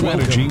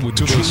Strategy with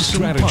Jason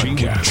Strategy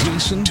podcast.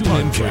 Jason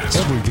podcast.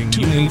 Everything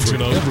you need to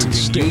know to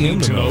stay in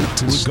the know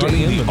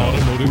regarding the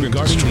automotive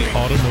industry.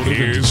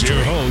 Here's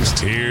your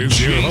host.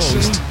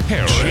 Jason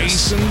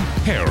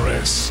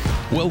Harris.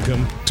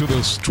 Welcome to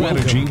the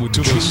Strategy with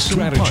Jason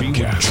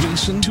podcast.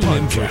 Jason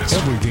podcast.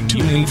 Everything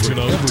you need to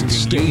know to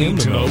stay in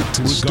the know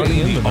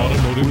regarding the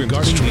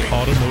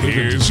automotive industry.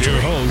 Here's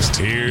your host.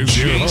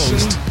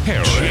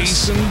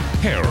 Jason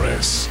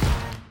Harris.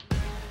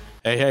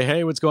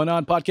 Hey, what's going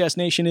on, Podcast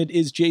Nation? It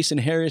is Jason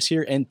Harris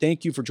here, and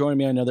thank you for joining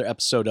me on another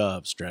episode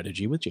of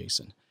Strategy with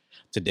Jason.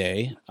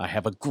 Today, I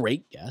have a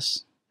great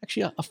guest,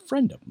 actually a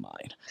friend of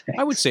mine. Thanks.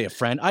 I would say a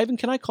friend. Ivan,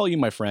 can I call you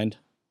my friend?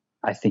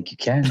 I think you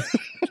can.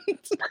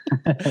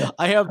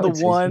 I have the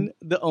one,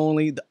 the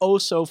only, the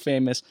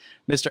oh-so-famous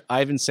Mr.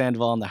 Ivan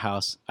Sandoval in the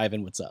house.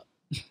 Ivan, what's up?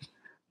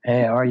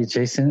 Hey, how are you,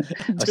 Jason?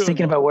 I was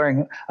thinking about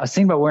wearing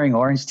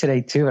orange today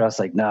too, but I was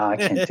like, no, I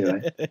can't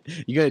do it.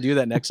 You got to do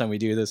that next time we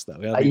do this,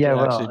 though. It'll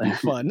actually be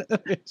fun.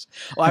 Well,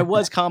 I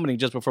was commenting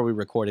just before we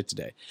recorded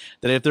today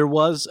that if there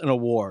was an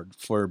award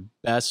for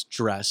best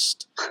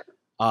dressed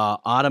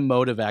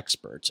automotive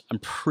expert, I'm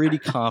pretty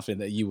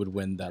confident that you would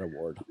win that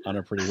award on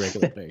a pretty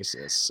regular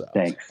basis. So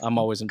thanks. I'm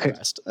always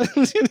impressed.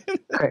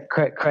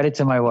 Credit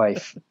to my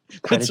wife.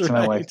 Credit to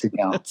my wife too.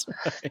 That's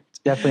right.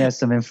 Definitely has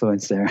some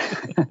influence there.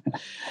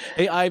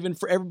 Hey, Ivan,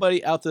 for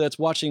everybody out there that's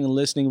watching and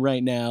listening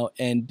right now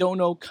and don't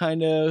know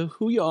kind of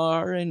who you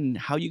are and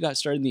how you got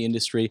started in the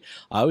industry,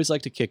 I always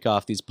like to kick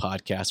off these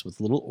podcasts with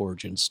a little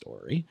origin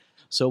story.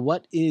 So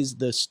what is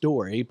the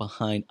story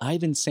behind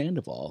Ivan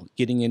Sandoval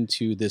getting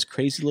into this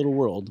crazy little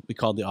world we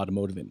call the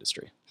automotive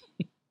industry?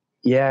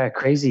 Yeah,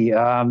 crazy.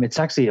 It's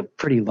actually a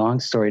pretty long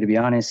story, to be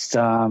honest.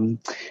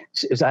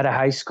 It was out of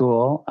high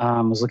school.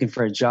 I was looking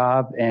for a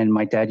job, and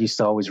my dad used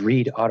to always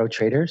read Auto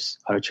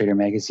Trader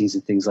magazines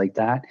and things like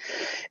that.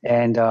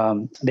 And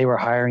they were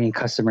hiring in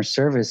customer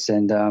service,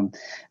 and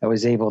I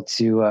was able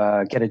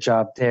to get a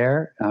job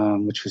there,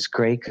 which was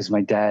great because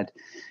my dad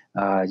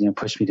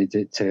pushed me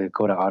to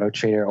go to Auto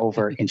Trader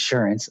over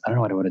insurance. I don't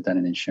know what I would have done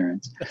in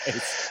insurance,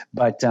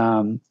 but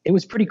it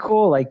was pretty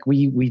cool. Like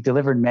we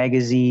delivered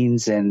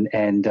magazines and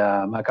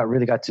I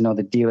really got to know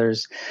the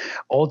dealers,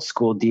 old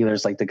school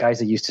dealers, like the guys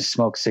that used to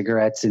smoke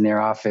cigarettes in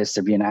their office.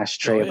 There'd be an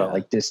ashtray about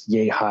like this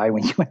yay high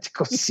when you went to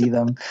go see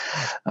them.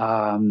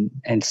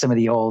 And some of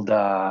the old,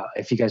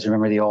 if you guys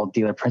remember, the old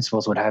dealer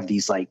principals would have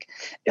these like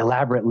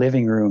elaborate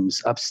living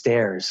rooms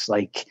upstairs,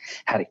 like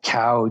had a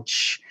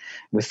couch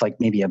with like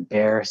maybe a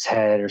bear's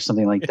head or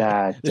something like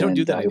that. They don't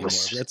do that anymore.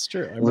 That's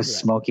true. It was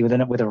smoky with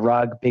a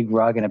rug, big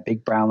rug, and a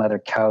big brown leather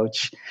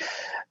couch.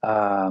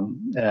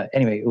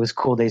 Anyway, it was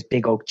cool days,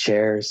 big oak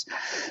chairs.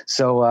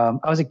 So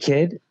I was a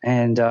kid,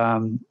 and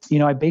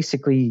I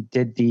basically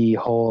did the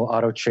whole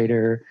Auto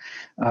Trader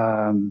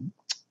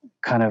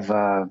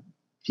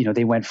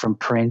they went from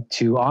print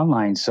to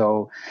online.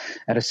 So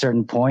at a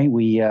certain point,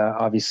 we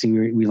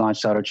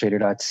launched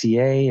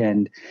autotrader.ca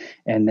and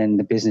then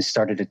the business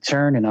started to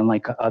turn. And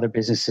unlike other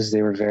businesses,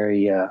 they were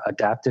very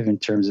adaptive in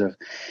terms of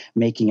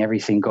making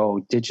everything go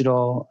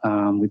digital.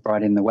 We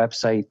brought in the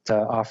website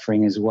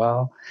offering as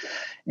well.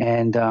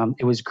 And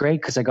it was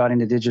great because I got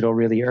into digital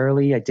really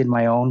early. I did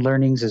my own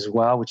learnings as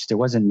well, which there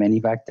wasn't many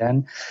back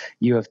then.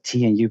 U of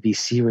T and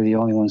UBC were the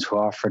only ones who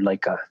offered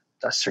like a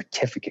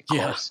certificate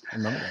course. I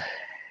remember that.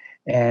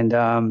 And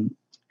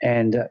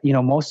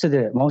most of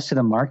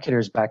the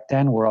marketers back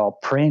then were all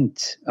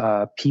print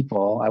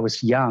people. I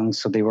was young,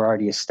 so they were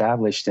already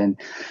established. And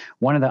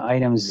one of the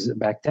items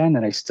back then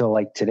that I still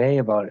like today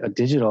about a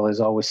digital is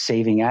always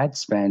saving ad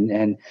spend.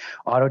 And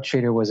Auto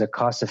Trader was a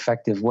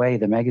cost-effective way,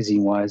 the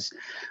magazine was,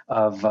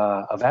 of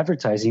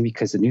advertising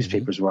because the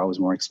newspapers were always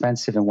more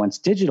expensive. And once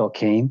digital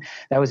came,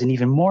 that was an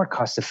even more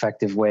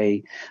cost-effective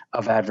way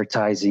of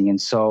advertising.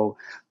 And so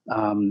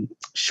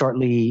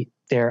shortly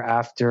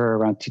thereafter,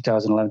 around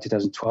 2011,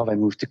 2012, I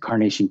moved to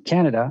Carnation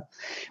Canada,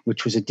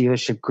 which was a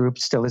dealership group,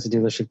 still is a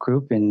dealership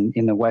group in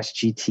the West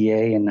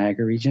GTA and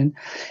Niagara region.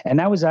 And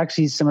that was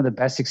actually some of the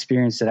best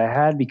experience that I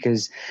had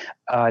because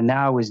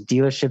now I was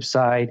dealership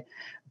side.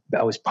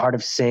 I was part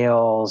of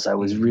sales. I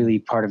was really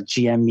part of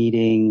GM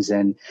meetings.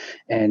 And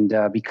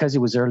because it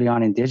was early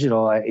on in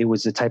digital, it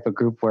was the type of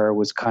group where it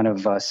was kind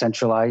of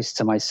centralized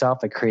to myself.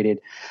 I created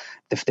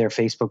their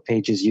Facebook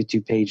pages,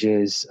 YouTube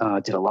pages,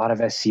 did a lot of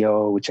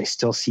SEO, which I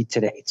still see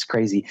today. It's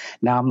crazy.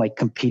 Now I'm like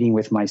competing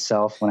with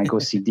myself when I go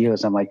see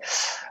dealers. I'm like,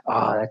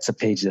 oh, that's a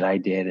page that I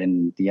did.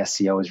 And the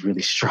SEO is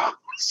really strong.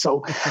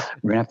 So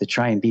we're going to have to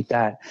try and beat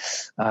that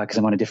because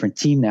I'm on a different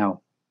team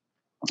now.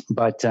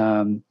 But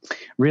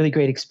really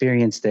great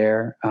experience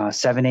there.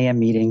 7 a.m.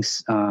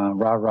 meetings,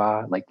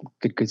 like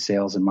good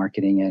sales and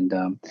marketing.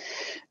 And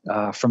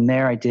from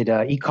there, I did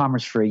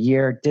e-commerce for a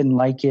year. Didn't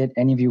like it.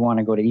 Any of you want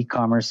to go to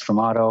e-commerce from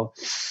auto?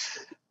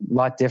 A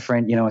lot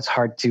different. It's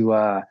hard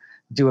to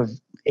do a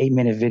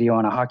 8-minute video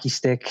on a hockey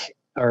stick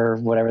or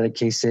whatever the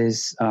case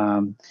is.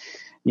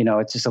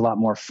 It's just a lot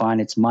more fun.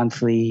 It's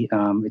monthly.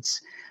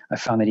 I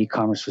found that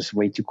e-commerce was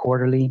way too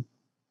quarterly.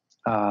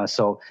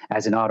 So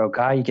as an auto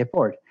guy, you get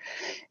bored.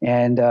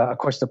 And of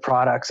course, the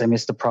products, I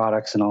missed the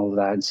products and all of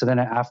that. And so then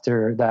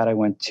after that, I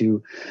went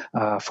to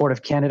Ford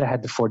of Canada,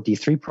 had the Ford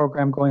D3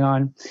 program going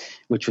on,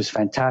 which was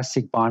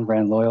fantastic. Bond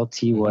Brand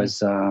Loyalty was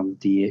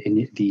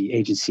the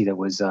agency that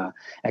was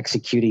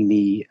executing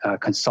the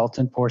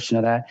consultant portion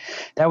of that.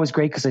 That was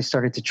great because I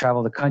started to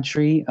travel the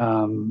country,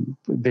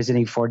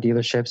 visiting Ford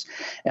dealerships.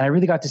 And I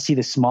really got to see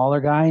the smaller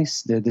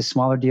guys, the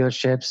smaller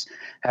dealerships,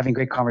 having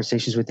great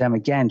conversations with them,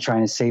 again,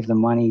 trying to save them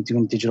money,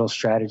 doing digital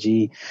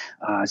strategy,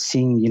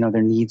 seeing,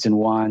 their needs and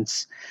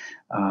wants,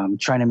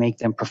 trying to make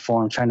them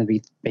perform, trying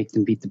to make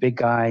them beat the big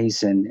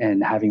guys,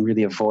 and having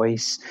really a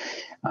voice.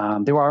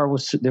 There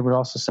were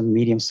also some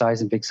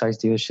medium-sized and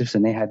big-sized dealerships,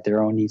 and they had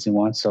their own needs and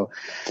wants. So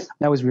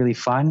that was really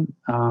fun.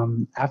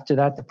 After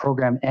that, the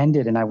program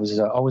ended, and I was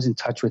always in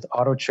touch with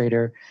Auto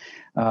Trader.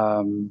 They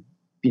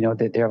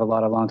have a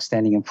lot of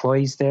long-standing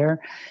employees there,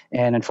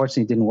 and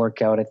unfortunately, it didn't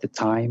work out at the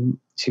time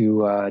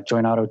to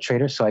join Auto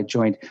Trader. So I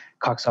joined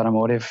Cox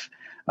Automotive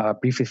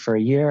briefly for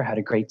a year. Had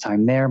a great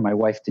time there. My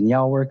wife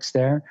Danielle works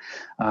there.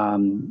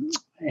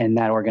 And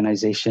that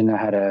organization,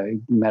 I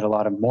met a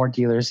lot of more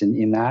dealers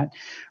in that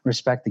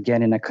respect,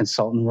 again, in a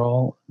consultant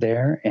role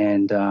there,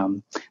 and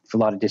for a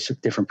lot of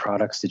different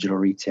products, digital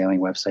retailing,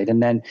 website.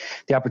 And then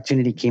the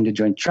opportunity came to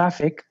join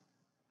Traffic,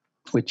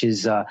 which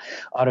is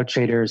Auto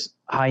Trader's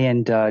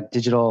high-end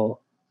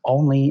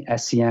digital-only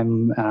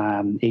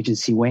SEM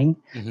agency wing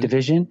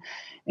division,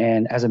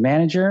 and as a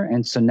manager.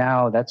 And so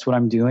now that's what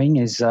I'm doing,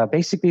 is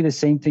basically the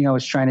same thing I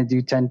was trying to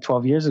do 10,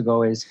 12 years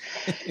ago, is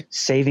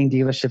saving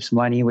dealerships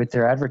money with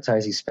their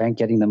advertising spend,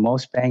 getting the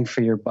most bang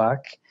for your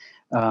buck,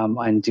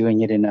 and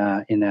doing it in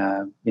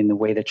the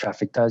way that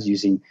Traffic does,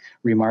 using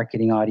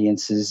remarketing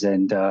audiences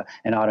and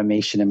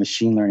automation and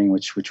machine learning,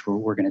 which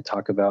we're going to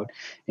talk about,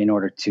 in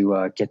order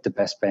to get the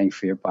best bang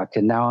for your buck.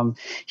 And now I'm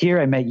here.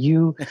 I met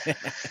you a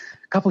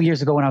couple of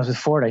years ago when I was with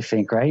Ford, I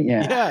think, right?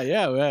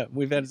 Yeah.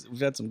 We've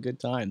had some good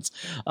times.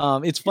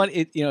 It's funny.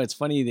 It's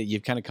funny that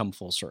you've kind of come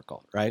full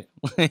circle, right?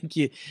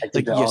 You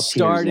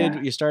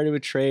started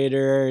with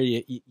Trader.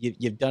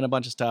 You've done a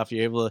bunch of stuff.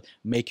 You're able to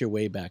make your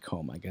way back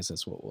home, I guess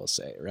that's what we'll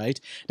say, right?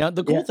 Now,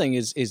 the cool thing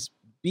is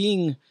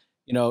being,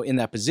 in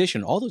that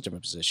position, all those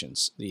different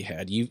positions that you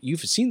had,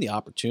 you've seen the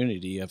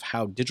opportunity of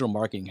how digital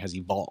marketing has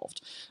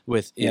evolved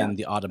within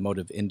the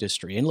automotive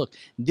industry. And look,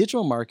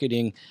 digital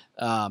marketing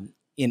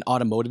in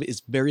automotive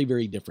is very,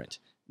 very different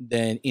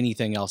than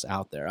anything else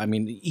out there. I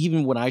mean,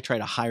 even when I try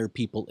to hire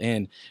people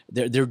in,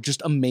 they're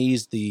just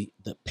amazed the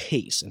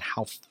pace and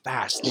how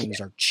fast things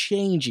are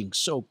changing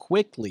so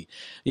quickly,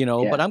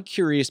 But I'm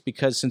curious,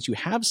 because since you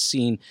have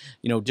seen,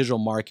 digital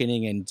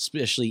marketing and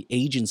especially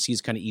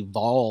agencies kind of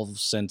evolve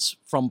since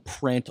from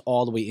print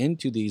all the way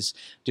into these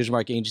digital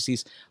marketing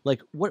agencies,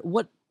 like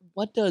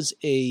what does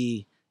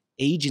a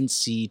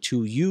agency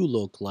to you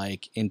look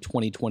like in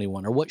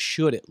 2021, or what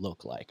should it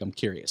look like? I'm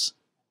curious.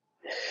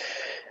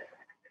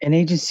 An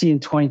agency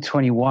in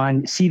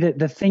 2021. See,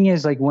 the thing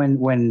is, like,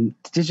 when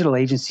digital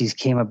agencies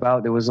came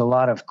about, there was a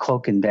lot of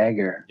cloak and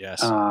dagger.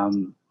 Yes.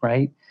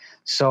 Right.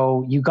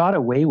 So you got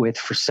away with,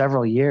 for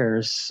several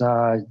years,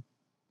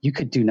 you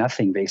could do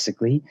nothing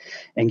basically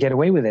and get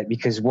away with it,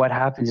 because what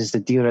happens is the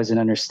dealer doesn't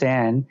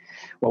understand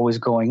what was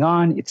going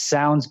on. It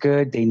sounds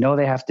good. They know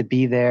they have to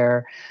be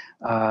there.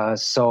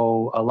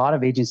 So a lot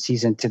of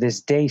agencies, and to this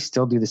day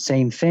still do the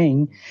same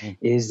thing,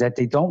 is that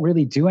they don't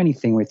really do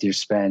anything with your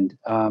spend.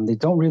 They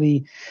don't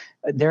really,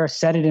 they're a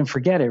set it and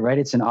forget it, right?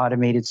 It's an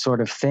automated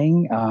sort of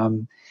thing.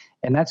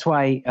 And that's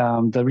why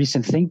the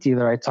recent Think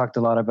Dealer, I talked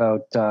a lot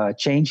about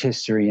change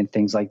history and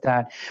things like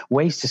that,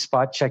 ways to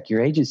spot check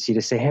your agency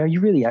to say, hey, are you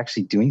really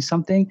actually doing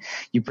something?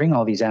 You bring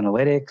all these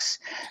analytics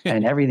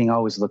and everything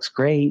always looks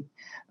great.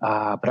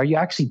 But are you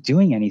actually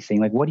doing anything?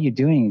 Like, what are you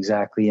doing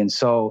exactly? And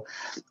so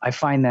I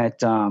find that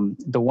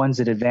the ones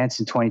that advance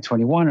in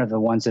 2021 are the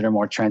ones that are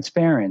more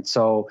transparent.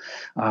 So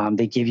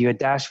they give you a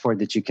dashboard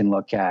that you can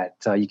look at.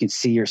 You can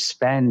see your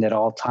spend at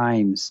all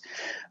times.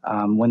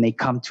 When they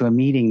come to a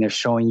meeting, they're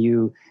showing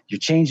you your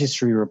change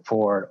history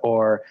report,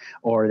 or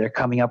they're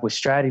coming up with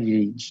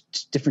strategy,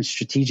 different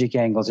strategic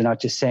angles. They're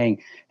not just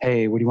saying,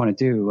 hey, what do you want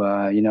to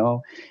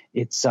do?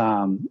 It's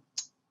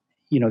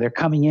they're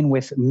coming in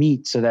with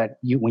meat, so that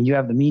when you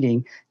have the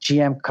meeting,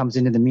 GM comes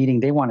into the meeting,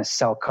 they want to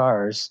sell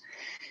cars.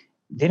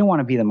 They don't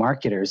want to be the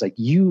marketers. Like,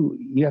 you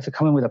have to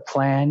come in with a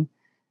plan.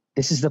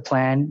 This is the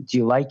plan. Do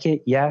you like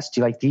it? Yes. Do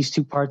you like these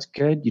two parts?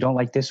 Good. You don't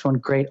like this one?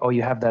 Great. Oh,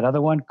 you have that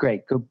other one?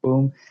 Great. Good.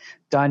 Boom.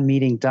 Done.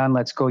 Meeting done.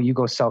 Let's go. You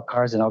go sell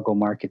cars and I'll go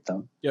market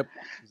them. Yep.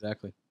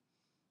 Exactly.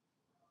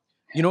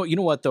 You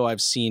know what, though,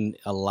 I've seen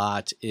a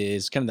lot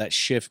is kind of that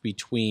shift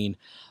between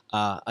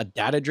a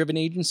data-driven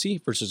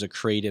agency versus a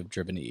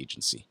creative-driven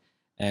agency.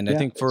 And I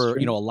think for,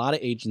 a lot of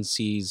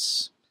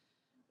agencies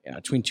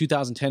between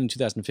 2010 and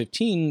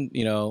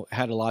 2015,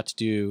 had a lot to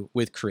do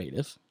with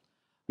creative.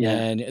 Yeah.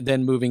 And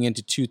then moving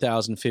into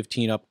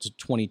 2015 up to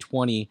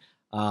 2020,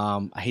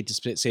 I hate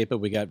to say it, but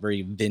we got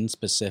very VIN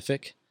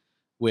specific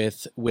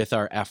with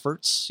our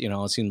efforts. You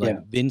know, it seemed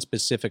like VIN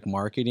specific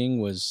marketing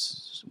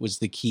was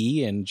the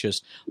key, and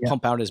just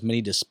pump out as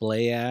many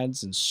display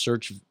ads and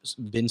search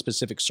VIN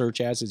specific search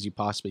ads as you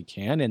possibly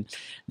can. And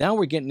now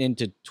we're getting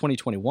into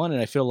 2021,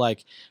 and I feel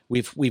like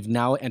we've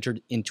now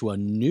entered into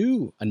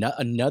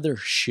another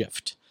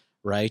shift,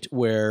 right?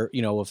 Where,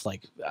 you know, if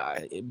like,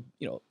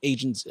 you know,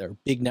 agents or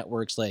big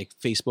networks like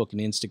Facebook and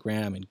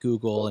Instagram and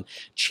Google, and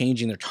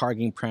changing their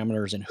targeting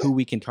parameters and who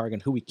we can target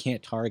and who we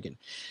can't target,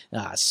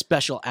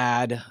 special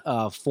ad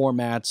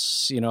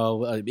formats, you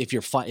know, if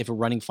we're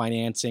running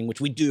financing,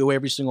 which we do,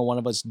 every single one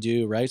of us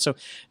do, right? So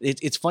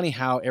it's funny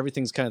how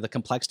everything's kind of, the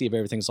complexity of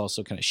everything's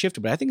also kind of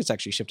shifted, but I think it's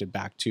actually shifted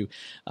back to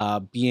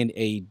being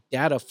a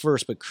data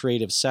first, but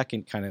creative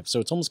second kind of. So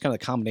it's almost kind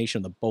of a combination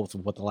of the both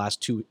of what the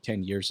last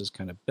 10 years has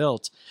kind of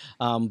built.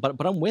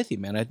 But I'm with you,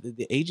 man.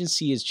 The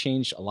agency has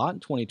changed a lot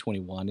in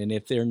 2021, and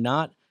if they're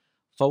not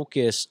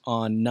focused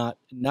on not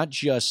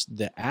just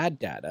the ad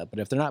data, but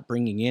if they're not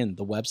bringing in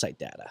the website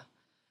data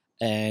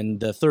and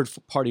the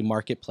third-party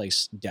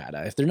marketplace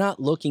data, if they're not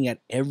looking at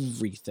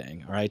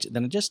everything, all right,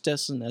 then it just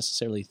doesn't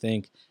necessarily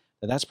think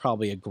that that's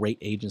probably a great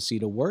agency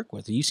to work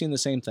with. Are you seeing the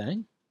same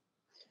thing?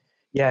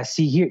 Yeah,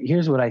 see,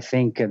 here's what I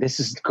think. This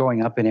is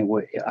growing up, and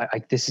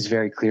this is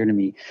very clear to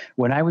me.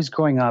 When I was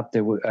growing up,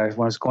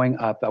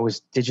 I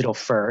was digital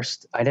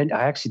first. I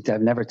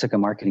never took a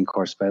marketing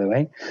course, by the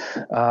way.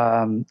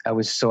 I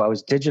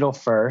was digital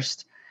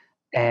first,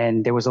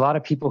 and there was a lot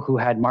of people who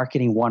had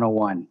marketing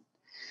 101.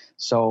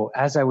 So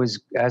as I was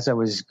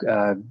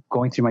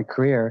going through my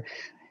career,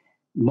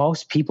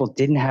 most people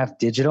didn't have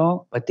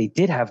digital, but they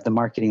did have the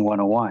marketing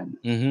 101.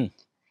 Mm-hmm.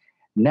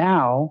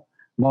 Now,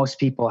 most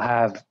people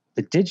have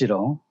the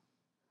digital,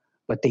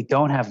 but they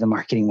don't have the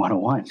marketing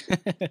 101.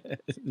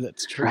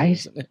 That's true, right?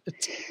 Isn't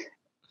it?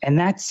 And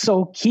that's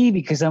so key,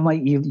 because I'm like,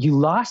 you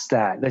lost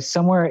that. There's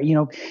somewhere, you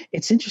know,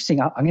 it's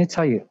interesting. I'm going to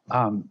tell you,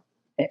 and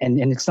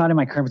it's not in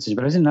my current position,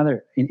 but I was in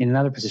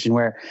another position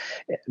where,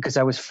 because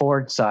I was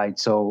forward side,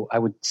 so I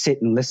would sit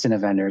and listen to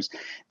vendors.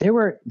 There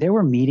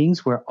were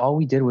meetings where all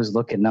we did was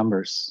look at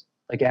numbers,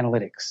 like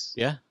analytics.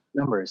 Yeah.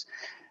 Numbers.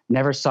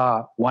 Never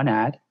saw one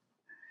ad.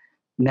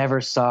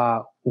 Never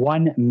saw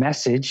one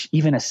message,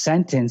 even a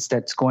sentence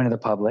that's going to the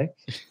public.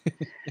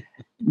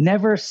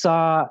 Never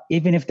saw,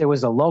 even if there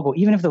was a logo,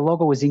 even if the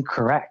logo was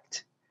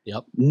incorrect.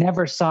 Yep.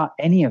 Never saw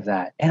any of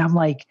that. And I'm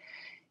like,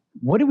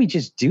 what did we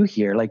just do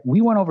here? Like,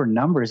 we went over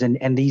numbers,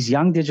 and these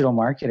young digital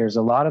marketers,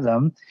 a lot of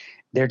them,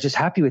 they're just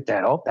happy with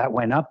that. Oh, that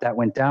went up, that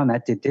went down,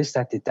 that did this,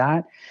 that did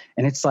that.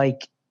 And it's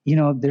like, you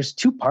know, there's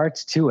two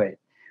parts to it.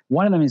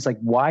 One of them is like,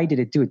 why did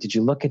it do it? Did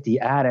you look at the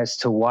ad as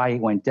to why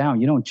it went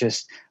down? You don't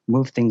just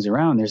move things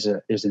around. There's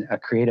a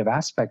creative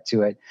aspect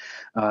to it,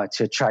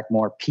 to attract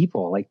more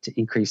people, like to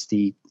increase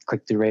the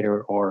click-through rate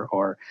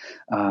or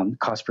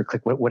cost per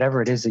click,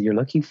 whatever it is that you're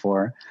looking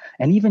for.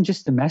 And even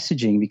just the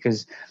messaging,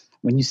 because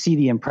when you see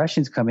the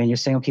impressions come in, you're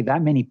saying, okay,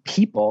 that many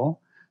people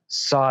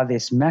saw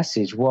this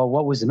message. Well,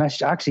 what was the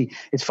message? Actually,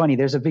 it's funny.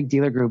 There's a big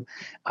dealer group.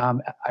 I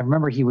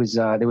remember there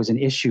was an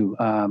issue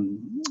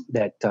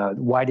that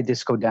why did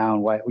this go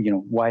down? Why,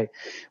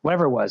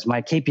 whatever it was,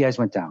 my KPIs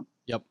went down.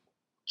 Yep.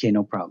 Okay,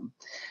 no problem.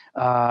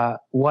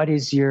 What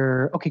is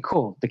okay,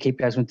 cool. The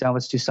KPIs went down.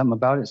 Let's do something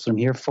about it. That's what I'm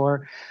here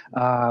for.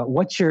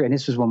 And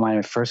this was one of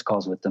my first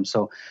calls with them.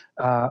 So,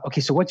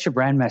 okay, so what's your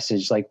brand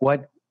message? Like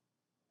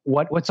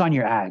what's on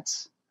your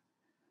ads?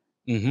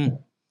 Mm-hmm.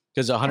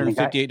 Because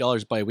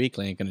 $158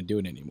 biweekly ain't going to do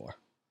it anymore.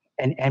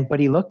 But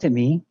he looked at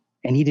me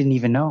and he didn't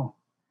even know.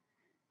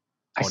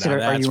 I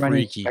said, "Are you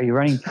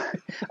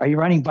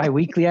running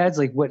biweekly ads?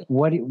 Like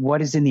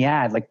what is in the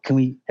ad? Like,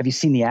 have you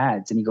seen the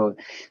ads?" And he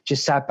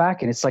just sat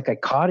back, and it's like I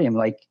caught him.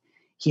 Like,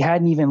 he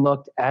hadn't even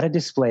looked at a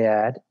display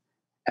ad,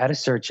 at a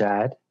search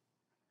ad,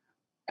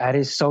 at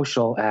his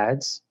social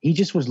ads. He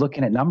just was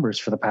looking at numbers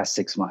for the past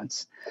 6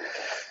 months.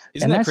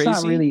 Isn't that crazy?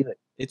 Not really.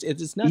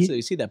 It's nuts that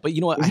you see that, but you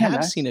know what? I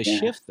have seen a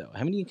shift though.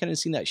 Haven't you kind of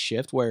seen that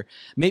shift where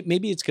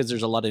maybe it's because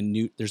there's a lot of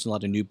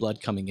new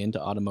blood coming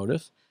into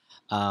automotive.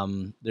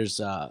 There's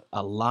a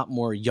lot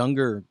more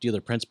younger dealer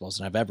principals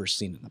than I've ever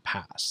seen in the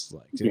past.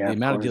 Like the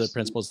amount of dealer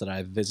principals that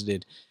I've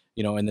visited,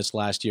 you know, in this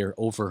last year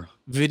over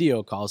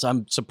video calls,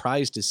 I'm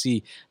surprised to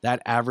see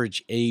that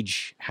average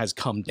age has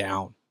come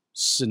down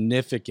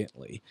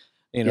significantly.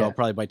 You know,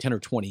 probably by 10 or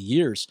 20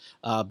 years,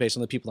 based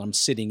on the people I'm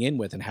sitting in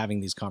with and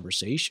having these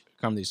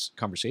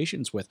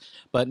conversations with.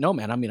 But no,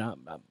 man, I mean,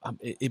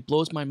 it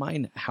blows my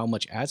mind how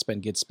much ad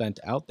spend gets spent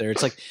out there.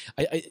 It's like,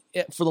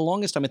 for the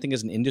longest time, I think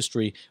as an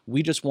industry,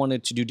 we just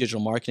wanted to do digital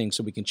marketing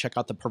so we can check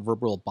out the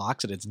proverbial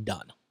box and it's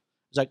done.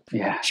 It's like,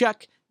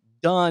 check,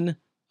 done.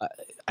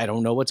 I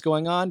don't know what's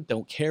going on.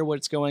 Don't care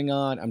what's going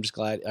on. I'm just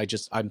glad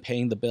I'm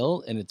paying the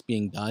bill and it's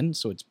being done.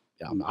 So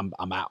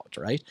I'm out,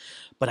 right?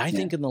 But I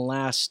think in the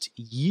last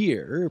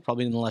year,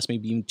 probably in the last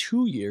maybe even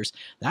 2 years,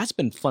 that's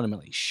been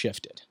fundamentally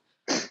shifted.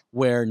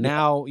 Where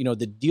now, you know,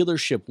 the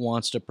dealership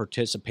wants to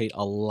participate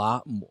a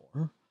lot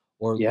more,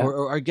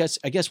 or I guess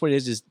what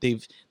it is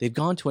they've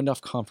gone to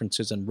enough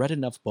conferences and read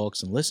enough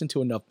books and listened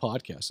to enough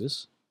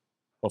podcasts.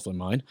 hopefully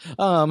mine,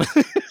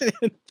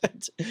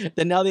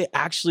 then now they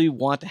actually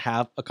want to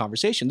have a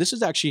conversation. This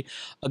is actually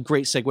a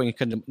great segue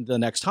into the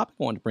next topic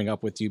I want to bring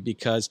up with you,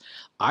 because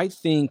I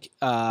think,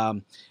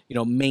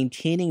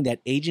 maintaining that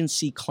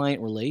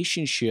agency-client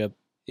relationship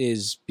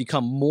is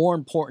become more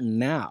important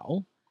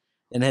now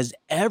than has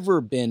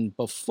ever been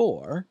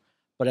before.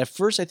 But at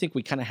first, I think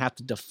we kind of have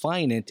to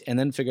define it and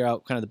then figure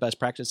out kind of the best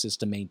practices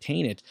to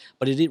maintain it.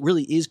 But it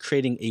really is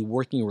creating a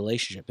working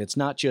relationship. It's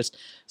not just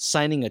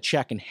signing a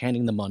check and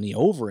handing the money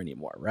over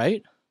anymore,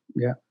 right?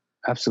 Yeah,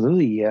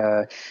 absolutely.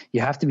 You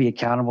have to be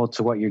accountable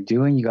to what you're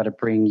doing. You got to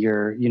bring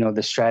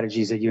the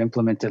strategies that you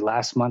implemented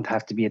last month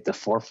have to be at the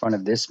forefront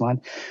of this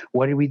month.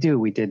 What did we do?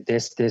 We did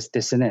this,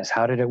 and this.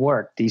 How did it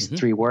work? These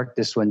three worked.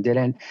 This one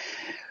didn't.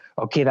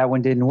 Okay, that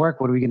one didn't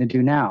work. What are we going to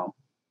do now?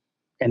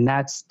 And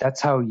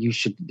that's how you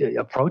should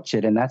approach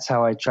it. And that's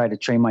how I try to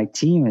train my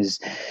team is,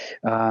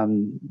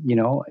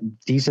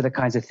 these are the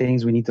kinds of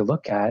things we need to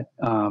look at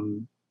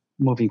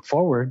moving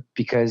forward,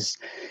 because,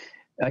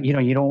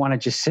 you don't want to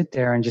just sit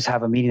there and just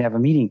have a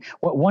meeting.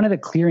 One of the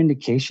clear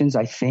indications,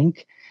 I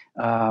think,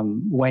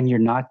 when you're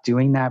not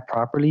doing that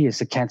properly is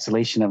the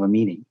cancellation of a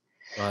meeting.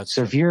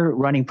 So if you're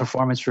running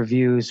performance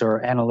reviews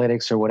or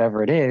analytics or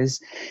whatever it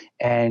is,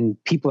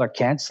 and people are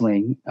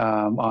canceling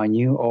on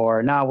you,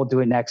 or no, we'll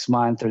do it next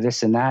month or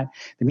this and that,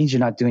 that means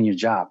you're not doing your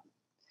job.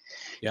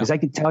 Because I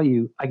could tell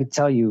you,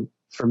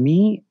 for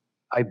me,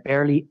 I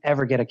barely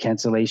ever get a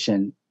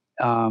cancellation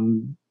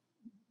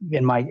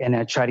and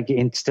I try to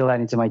instill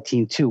that into my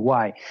team too.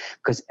 Why?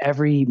 Because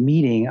every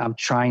meeting I'm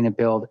trying to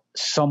build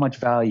so much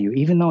value.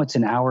 Even though it's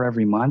an hour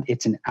every month,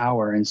 it's an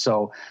hour. And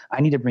so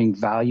I need to bring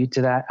value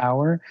to that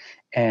hour,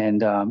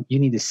 and you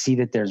need to see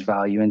that there's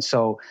value. And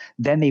so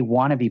then they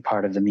want to be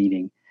part of the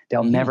meeting.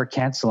 They'll never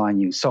cancel on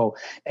you. So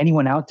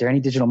anyone out there, any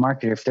digital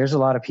marketer, if there's a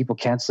lot of people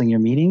canceling your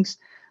meetings,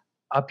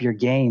 up your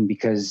game,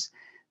 because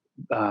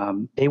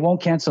they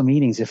won't cancel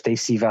meetings if they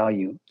see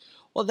value.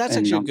 Well, that's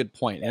actually a good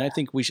point. And I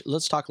think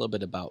let's talk a little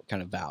bit about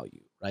kind of value,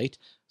 right?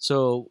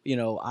 So,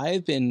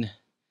 I've been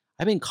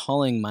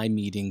calling my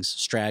meetings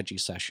strategy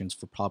sessions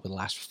for probably the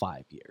last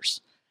 5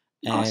 years.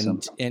 Awesome.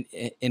 And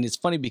it's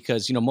funny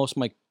because, most of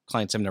my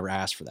clients have never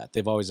asked for that.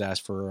 They've always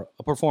asked for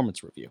a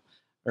performance review,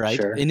 right?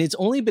 Sure. And it's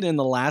only been in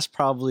the last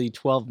probably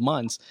 12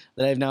 months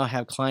that I've now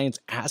have clients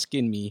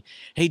asking me,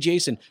 "Hey,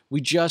 Jason, we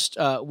just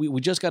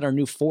got our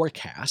new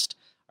forecast.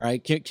 All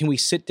right, can we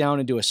sit down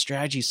and do a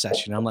strategy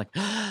session?" I'm like,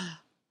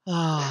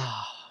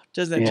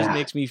 doesn't that just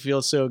makes me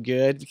feel so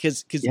good?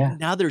 Because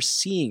now they're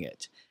seeing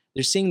it.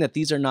 They're seeing that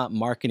these are not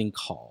marketing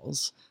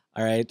calls,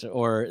 all right?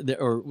 Or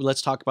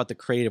let's talk about the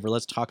creative, or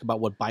let's talk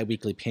about what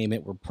biweekly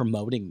payment we're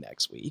promoting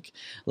next week.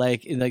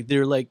 Like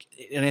they're like,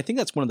 and I think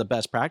that's one of the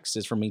best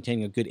practices for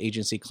maintaining a good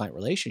agency-client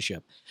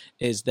relationship,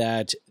 is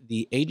that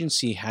the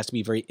agency has to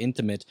be very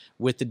intimate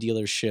with the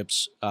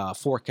dealership's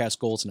forecast,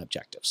 goals, and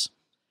objectives,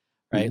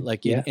 right?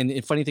 And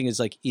the funny thing is,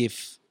 like,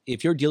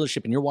 if you're a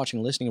dealership and you're watching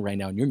and listening right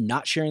now and you're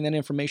not sharing that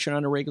information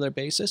on a regular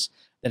basis,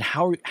 then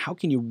how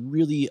can you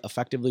really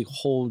effectively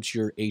hold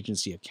your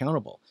agency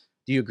accountable?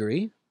 Do you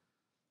agree?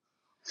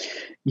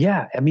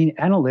 Yeah. I mean,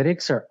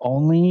 analytics are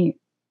only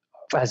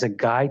as a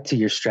guide to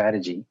your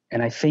strategy.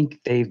 And I think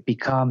they've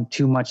become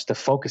too much the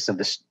focus of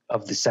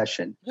the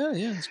session.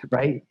 Yeah. That's good.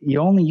 Right.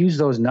 You only use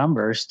those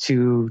numbers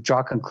to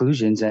draw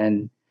conclusions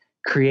and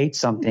create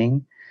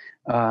something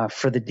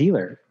for the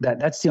dealer.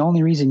 That's the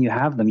only reason you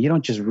have them. You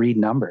don't just read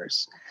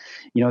numbers.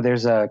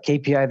 There's a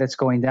KPI that's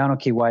going down.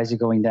 Okay, why is it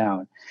going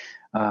down?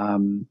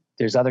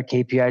 There's other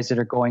KPIs that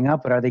are going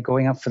up, but are they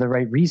going up for the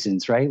right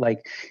reasons, right?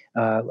 Like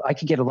I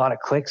could get a lot of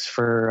clicks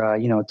for,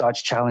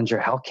 Dodge Challenger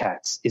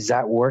Hellcats. Is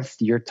that worth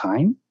your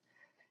time?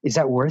 Is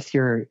that worth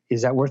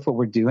what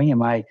we're doing?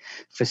 Am I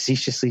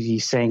facetiously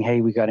saying,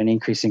 hey, we got an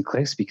increase in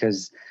clicks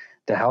because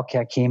the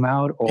Hellcat came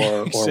out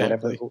or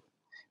whatever?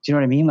 Do you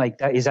know what I mean? Like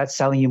that, is that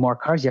selling you more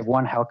cars? You have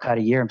one Hellcat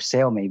a year in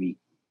sale, maybe.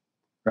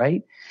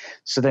 Right.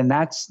 So then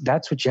that's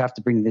what you have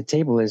to bring to the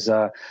table is,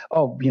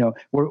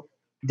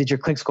 did your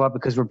clicks go up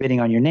because we're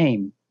bidding on your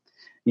name?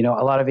 A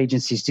lot of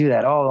agencies do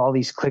that. Oh, all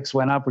these clicks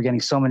went up. We're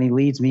getting so many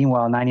leads.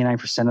 Meanwhile,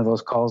 99% of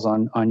those calls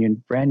on your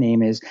brand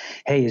name is,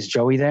 hey, is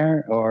Joey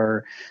there?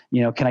 Or,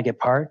 can I get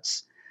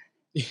parts?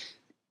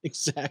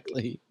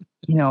 Exactly.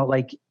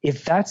 Like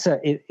if that's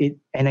and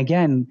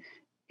again,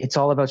 it's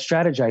all about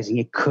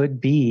strategizing. It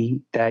could be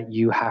that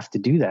you have to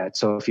do that.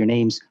 So if your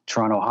name's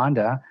Toronto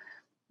Honda,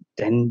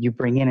 then you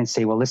bring in and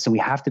say, well, listen, we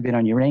have to bid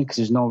on your name because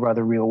there's no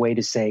other real way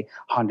to say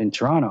Honda in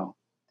Toronto,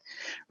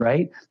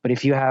 right? But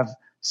if you have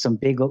some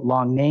big,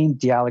 long name,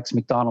 Alex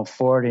McDonald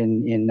Ford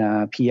in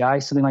PI,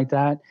 something like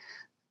that,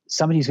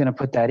 somebody's going to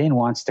put that in,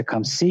 wants to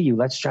come see you.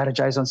 Let's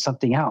strategize on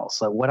something else.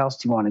 Like, what else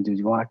do you want to do? Do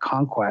you want a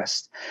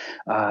Conquest,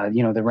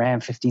 the Ram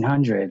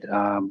 1500,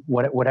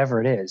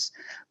 whatever it is?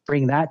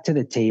 Bring that to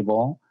the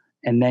table,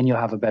 and then you'll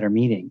have a better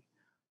meeting.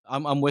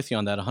 I'm with you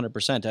on that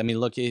 100%. I mean,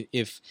 look,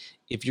 if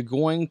you're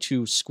going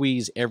to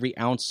squeeze every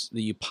ounce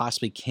that you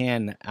possibly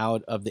can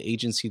out of the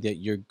agency that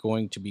you're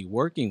going to be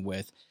working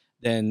with,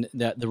 then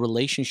that the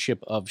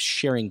relationship of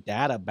sharing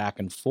data back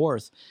and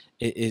forth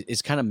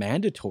is kind of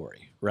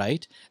mandatory,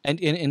 right?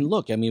 And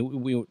look, I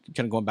mean, we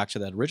kind of going back to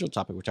that original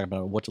topic, we're talking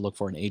about what to look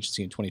for in an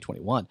agency in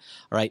 2021.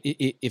 All right,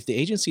 if the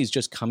agency is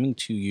just coming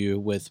to you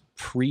with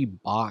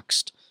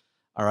pre-boxed,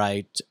 all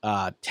right,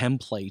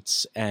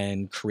 templates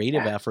and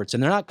creative efforts,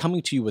 and they're not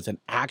coming to you with an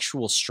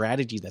actual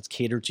strategy that's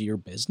catered to your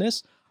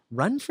business,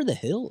 run for the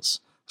hills.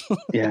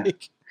 Yeah.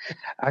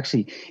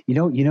 Actually,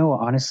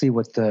 honestly,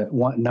 what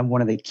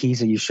one of the keys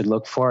that you should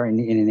look for in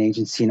an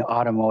agency in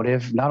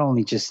automotive, not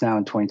only just now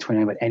in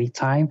 2020, but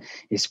anytime,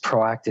 is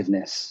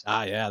proactiveness.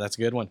 Yeah, that's a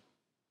good one.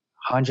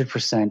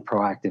 100%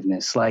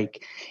 proactiveness.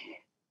 Like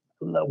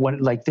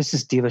this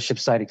is dealership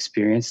side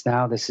experience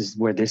now. This is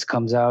where this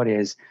comes out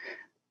is,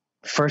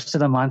 first of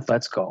the month,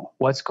 let's go.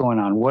 What's going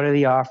on? What are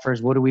the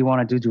offers? What do we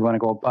want to do? Do we want to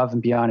go above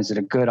and beyond? Is it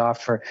a good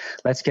offer?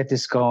 Let's get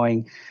this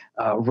going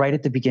right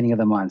at the beginning of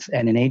the month.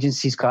 And an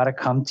agency's got to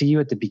come to you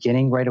at the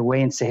beginning right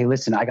away and say, hey,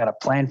 listen, I got a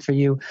plan for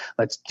you.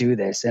 Let's do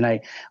this. And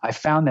I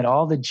found that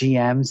all the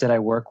GMs that I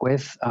work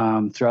with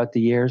throughout the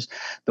years,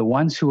 the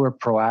ones who were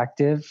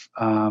proactive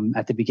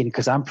at the beginning,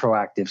 because I'm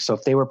proactive. So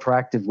if they were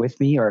proactive with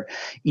me, or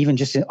even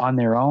just on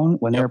their own,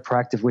 when they were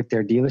proactive with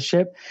their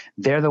dealership,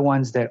 they're the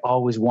ones that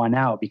always won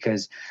out,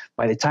 because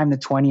by the time the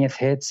 20th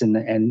hits and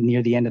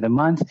near the end of the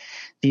month,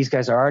 these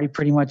guys are already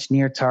pretty much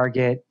near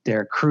target.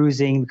 They're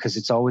cruising because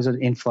it's always an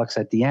influx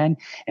at the end.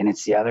 And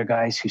it's the other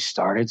guys who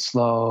started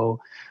slow,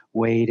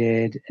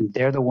 waited, and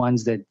they're the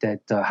ones that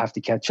have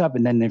to catch up.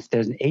 And then if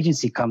there's an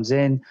agency comes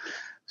in,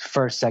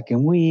 first,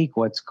 second week,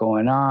 what's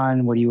going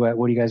on? What do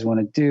you guys want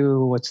to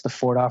do? What's the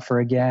Ford offer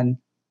again?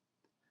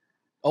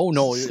 Oh,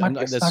 no,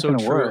 that's so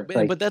true.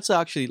 But that's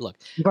actually, look,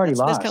 you've already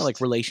lost. That's kind of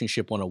like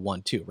relationship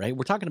 101 too, right?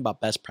 We're talking about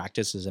best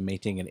practices in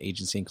maintaining an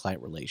agency and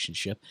client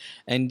relationship.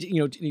 And,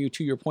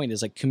 to your point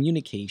is like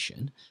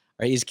communication,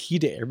 right, is key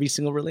to every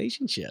single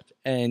relationship.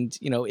 And,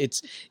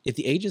 it's, if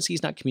the agency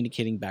is not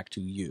communicating back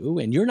to you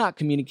and you're not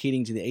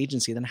communicating to the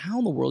agency, then how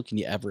in the world can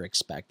you ever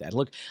expect that?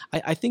 Look,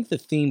 I think the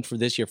theme for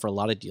this year for a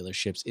lot of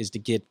dealerships is to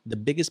get the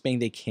biggest bang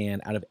they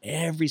can out of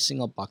every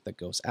single buck that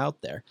goes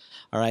out there.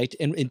 All right.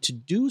 And to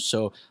do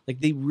so, like,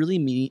 they really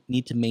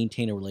need to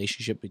maintain a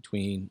relationship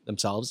between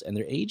themselves and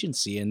their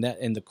agency. And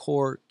the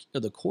core to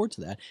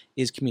that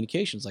is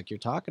communications, like you're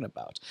talking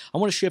about. I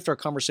want to shift our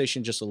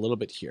conversation just a little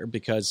bit here,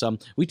 because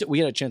we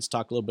had a chance to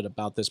talk a little bit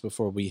about this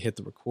before we hit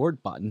the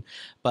record button,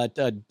 but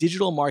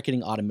digital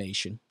marketing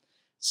automation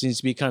seems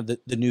to be kind of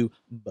the new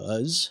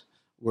buzz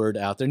word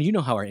out there. And you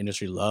know how our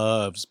industry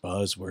loves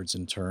buzzwords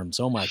and terms.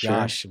 Oh my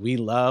gosh, we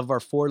love our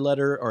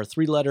 4-letter or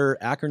 3-letter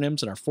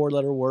acronyms and our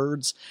 4-letter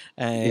words.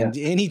 And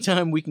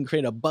anytime we can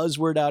create a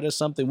buzzword out of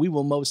something, we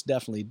will most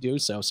definitely do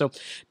so. So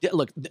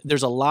look,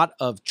 there's a lot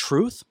of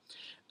truth.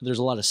 There's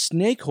a lot of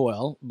snake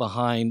oil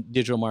behind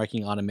digital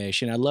marketing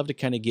automation. I'd love to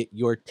kind of get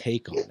your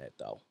take on it,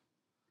 though.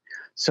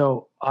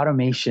 So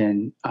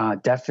automation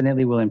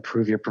definitely will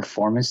improve your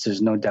performance.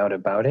 There's no doubt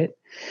about it.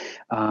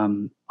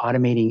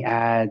 Automating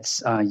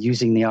ads,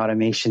 using the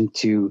automation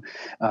to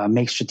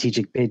make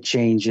strategic bid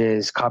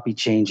changes, copy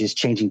changes,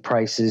 changing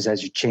prices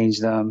as you change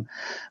them.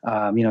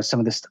 Some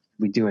of the stuff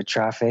we do at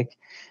Traffic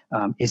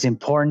is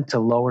important to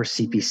lower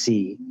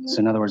CPC. So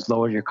in other words,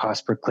 lower your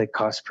cost per click,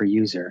 cost per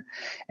user.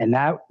 And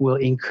that will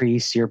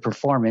increase your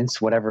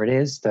performance, whatever it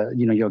is.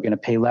 You're going to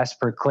pay less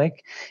per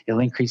click. It'll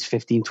increase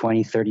 15,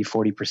 20, 30,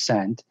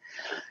 40%.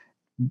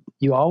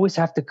 You always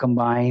have to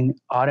combine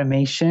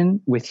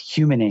automation with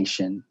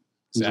humanation,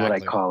 is what I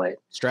call it.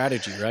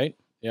 Strategy, right?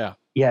 Yeah.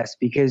 Yes,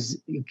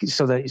 because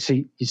so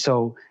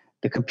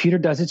the computer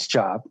does its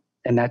job.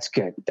 And that's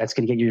good. That's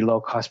going to get you your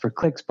low cost per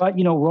clicks. But,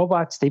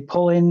 robots, they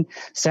pull in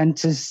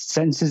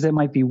sentences that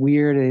might be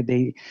weird.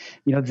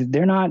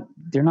 They're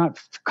not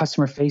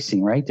customer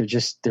facing, right?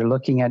 They're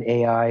looking at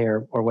AI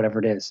or whatever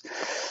it is.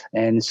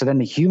 And so then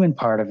the human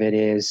part of it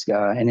is,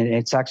 and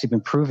it's actually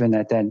been proven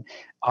that then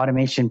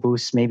automation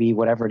boosts maybe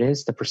whatever it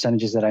is, the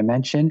percentages that I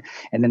mentioned.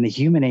 And then the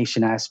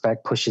humanation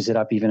aspect pushes it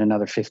up even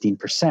another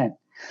 15%.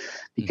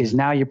 Because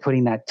now you're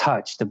putting that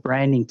touch, the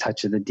branding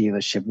touch of the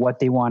dealership, what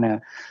they want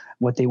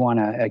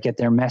to get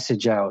their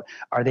message out.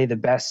 Are they the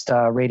best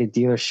rated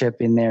dealership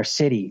in their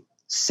city?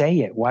 Say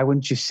it. Why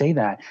wouldn't you say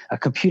that? A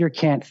computer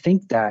can't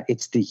think that.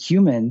 It's the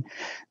human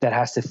that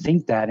has to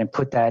think that and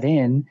put that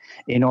in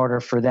order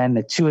for then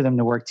the two of them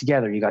to work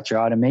together. You got your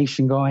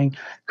automation going,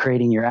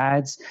 creating your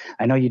ads.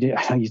 I know you did.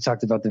 I know you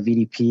talked about the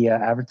VDP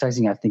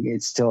advertising. I think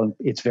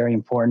it's very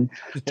important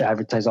to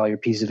advertise all your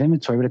pieces of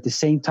inventory. But at the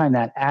same time,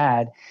 that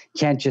ad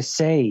can't just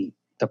say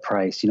the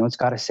price. It's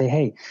got to say,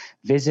 hey,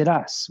 visit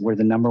us. We're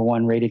the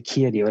 #1 rated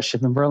Kia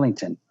dealership in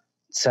Burlington,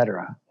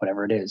 etc.,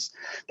 whatever it is.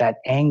 That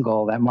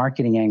angle, that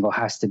marketing angle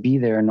has to be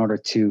there in order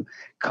to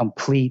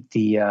complete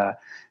the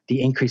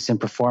increase in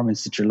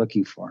performance that you're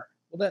looking for.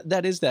 Well,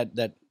 that is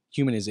that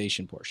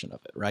humanization portion of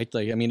it, right?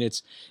 Like, I mean,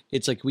 it's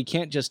like we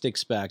can't just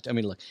expect. I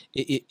mean, look,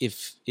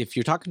 if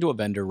you're talking to a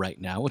vendor right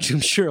now, which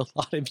I'm sure a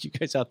lot of you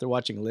guys out there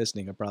watching and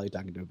listening are probably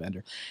talking to a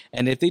vendor,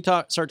 and if they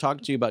start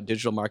talking to you about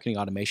digital marketing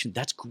automation,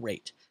 that's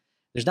great.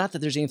 there's not that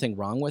there's anything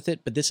wrong with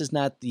it, but this is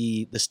not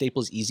the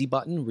Staples easy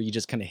button where you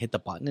just kind of hit the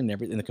button and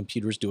the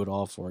computers do it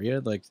all for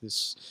you. Like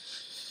this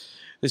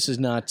is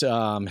not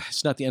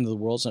it's not the end of the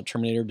world. It's not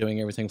Terminator doing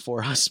everything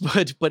for us,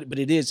 but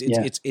it is.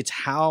 It's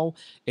how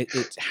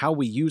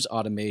we use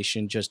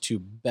automation just to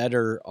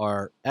better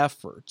our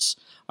efforts.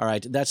 All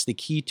right, that's the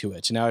key to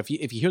it. Now, if you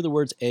hear the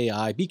words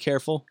AI, be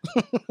careful.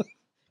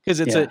 Because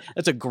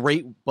it's a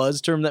great buzz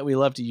term that we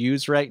love to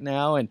use right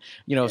now, and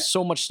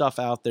so much stuff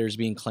out there is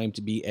being claimed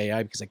to be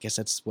AI because I guess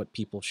that's what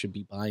people should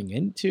be buying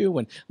into.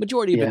 When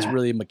majority of it's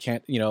really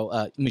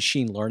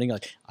machine learning.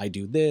 Like I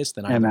do this,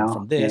 then I learn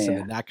from this, and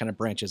then that kind of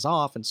branches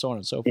off, and so on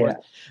and so forth.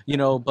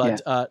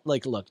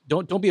 Look,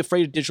 don't be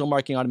afraid of digital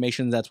marketing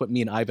automation. That's what me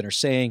and Ivan are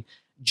saying.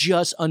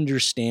 Just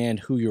understand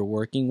who you're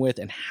working with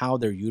and how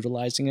they're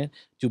utilizing it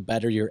to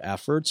better your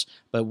efforts.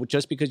 But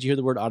just because you hear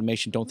the word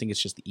automation, don't think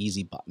it's just the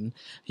easy button.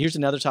 Here's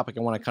another topic I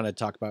want to kind of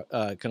talk about,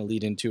 kind of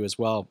lead into as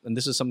well. And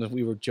this is something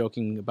we were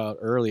joking about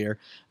earlier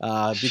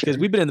because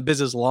we've been in the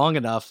business long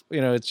enough.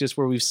 It's just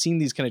where we've seen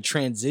these kind of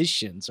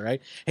transitions,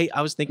 right? Hey,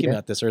 I was thinking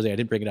about this earlier. I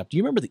didn't bring it up. Do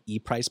you remember the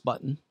e-price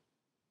button?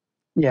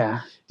 Yeah.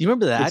 Do you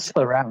remember that? It's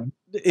still around.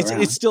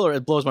 It's still,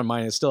 it blows my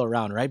mind. It's still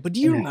around, right? But do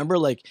you remember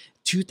like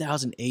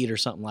 2008 or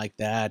something like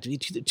that?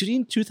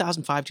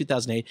 2005,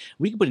 2008,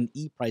 we could put an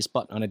e-price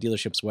button on a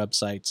dealership's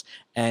websites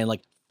and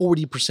like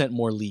 40%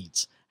 more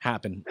leads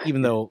happen,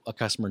 even though a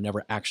customer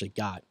never actually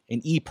got an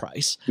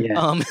e-price.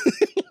 Yeah.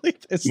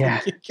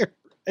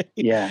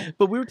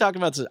 But we were talking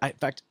about this. In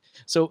fact,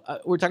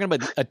 we're talking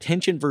about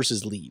attention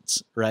versus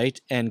leads, right?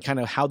 And kind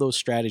of how those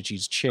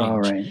strategies change.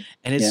 All right.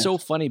 And it's so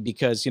funny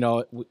because,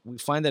 we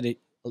find that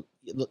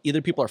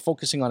either people are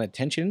focusing on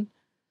attention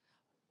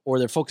or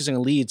they're focusing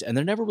on leads, and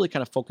they're never really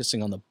kind of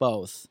focusing on the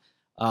both.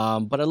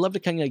 But I'd love to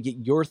kind of get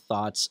your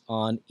thoughts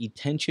on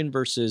attention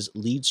versus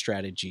lead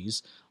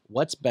strategies.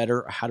 What's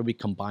better, or how do we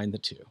combine the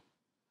two?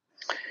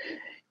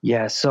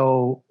 Yeah,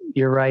 so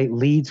you're right.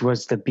 Leads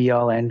was the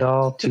be-all,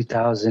 end-all,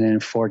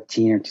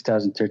 2014 or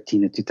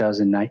 2013 to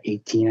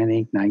 2018, I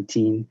think,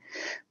 19.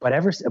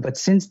 But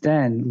since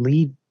then,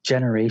 lead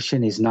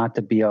generation is not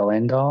the be-all,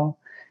 end-all.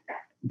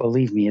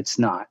 Believe me, it's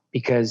not,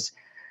 because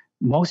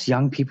most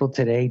young people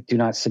today do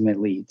not submit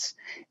leads.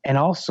 And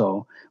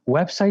also,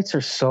 websites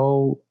are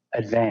so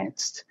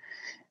advanced.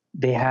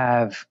 They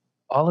have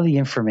all of the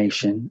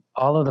information,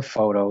 all of the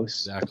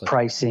photos, the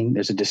pricing,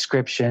 there's a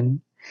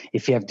description.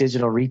 If you have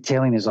digital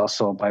retailing, there's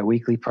also a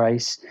biweekly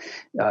price.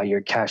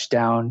 You're cash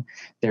down.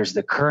 There's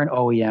the current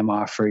OEM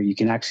offer. You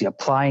can actually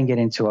apply and get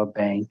into a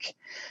bank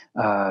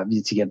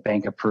to get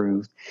bank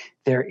approved.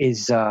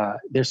 There's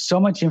so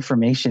much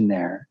information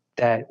there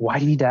that why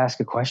do you need to ask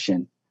a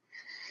question?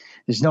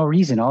 There's no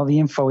reason. All the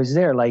info is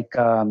there. Like,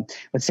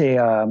 let's say,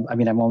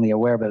 I'm only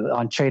aware, but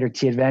on Trade or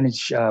T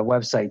Advantage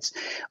websites,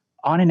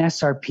 on an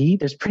SRP,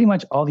 there's pretty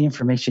much all the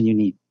information you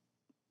need.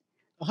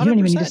 100%. You don't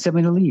even need to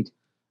submit a lead.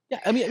 Yeah,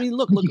 I mean,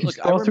 look.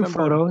 Go through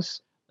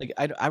photos. Like,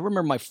 I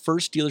remember my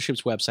first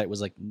dealership's website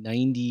was like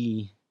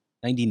 99.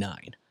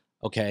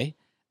 Okay,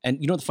 and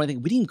the funny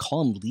thing, we didn't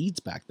call them leads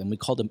back then. We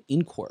called them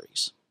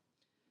inquiries.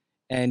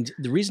 And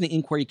the reason the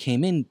inquiry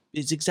came in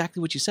is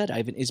exactly what you said,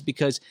 Ivan, is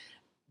because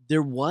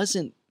there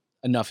wasn't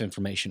enough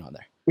information on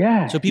there.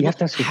 Yeah. So people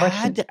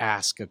had to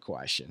ask a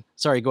question.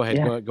 Sorry, go ahead.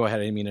 Yeah. Go ahead.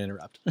 I didn't mean to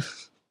interrupt.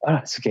 Oh,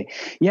 it's okay.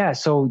 Yeah.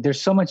 So there's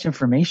so much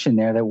information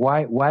there that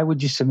why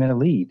would you submit a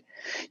lead?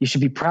 You should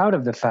be proud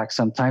of the fact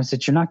sometimes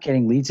that you're not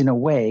getting leads in a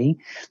way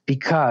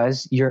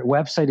because your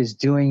website is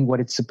doing what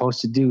it's supposed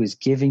to do, is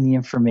giving the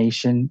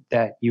information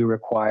that you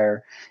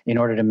require in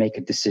order to make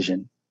a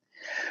decision.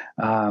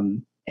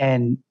 And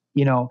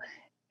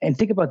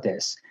think about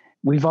this.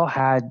 We're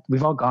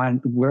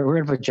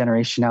of a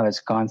generation now that's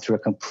gone through a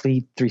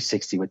complete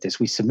 360 with this.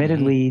 We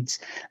submitted leads,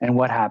 and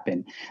what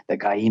happened? The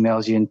guy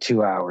emails you in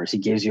 2 hours. He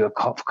gives you a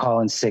call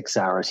in 6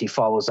 hours. He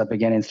follows up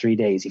again in 3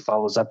 days. He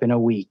follows up in a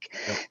week.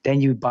 Yep.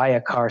 Then you buy a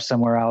car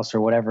somewhere else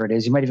or whatever it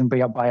is. You might even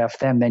buy off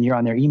them. Then you're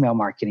on their email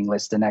marketing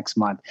list the next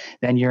month.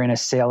 Then you're in a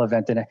sale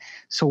event.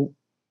 So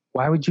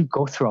why would you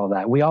go through all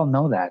that? We all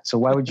know that. So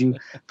why would you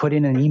put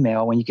in an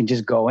email when you can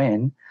just go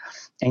in?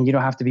 And you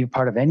don't have to be a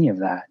part of any of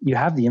that. You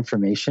have the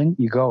information,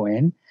 you go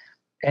in,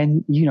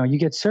 and you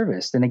get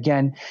serviced. And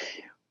again,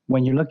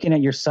 when you're looking at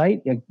your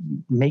site,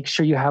 make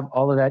sure you have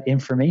all of that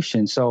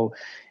information. So,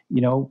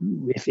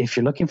 if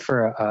you're looking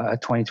for a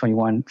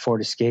 2021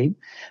 Ford Escape,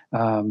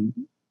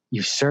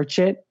 you search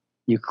it,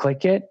 you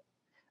click it,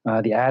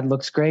 the ad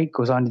looks great,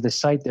 goes onto the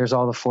site, there's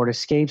all the Ford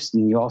Escapes,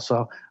 and you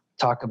also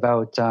talk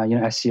about,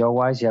 SEO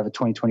wise, you have a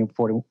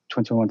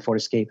 2021 Ford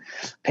Escape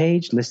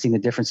page listing the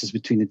differences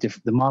between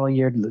the model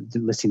year,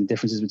 listing the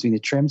differences between the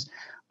trims.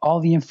 All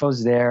the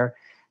info's there.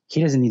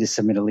 He doesn't need to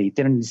submit a lead.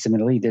 They don't need to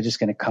submit a lead. They're just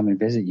going to come and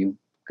visit you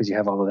because you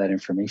have all of that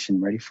information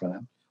ready for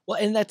them. Well,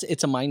 and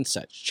it's a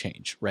mindset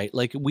change, right?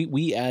 Like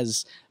we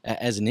as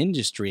an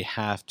industry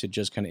have to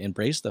just kind of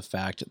embrace the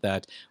fact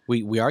that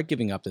we are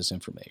giving up this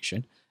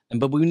information.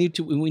 But we need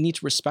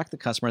to respect the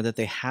customer that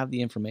they have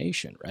the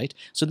information, right?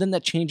 So then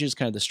that changes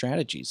kind of the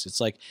strategies.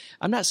 It's like,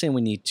 I'm not saying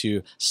we need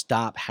to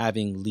stop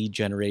having lead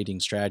generating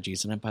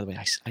strategies. And by the way,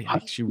 I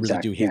actually really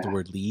do hate the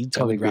word leads.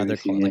 Totally I would rather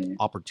call it like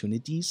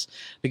opportunities,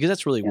 because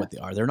that's really what they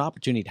are. They're an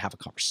opportunity to have a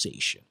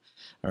conversation.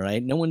 All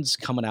right. No one's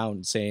coming out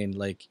and saying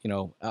like,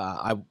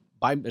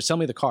 sell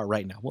me the car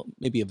right now. Well,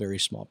 maybe a very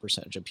small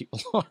percentage of people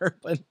are,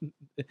 but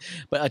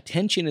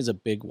attention is a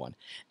big one.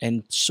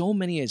 And so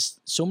many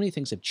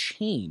things have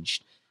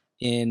changed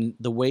in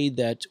the way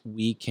that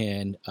we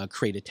can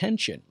create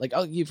attention. Like,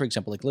 I'll give you, for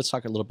example, like, let's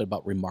talk a little bit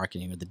about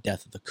remarketing or the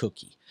death of the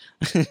cookie.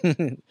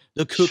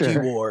 The cookie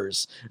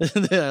wars.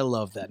 I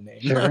love that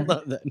name. I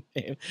love that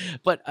name.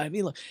 But I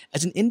mean, look,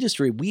 as an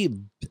industry, we've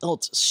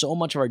built so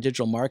much of our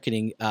digital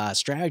marketing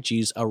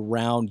strategies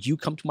around, you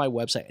come to my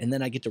website and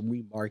then I get to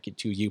remarket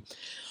to you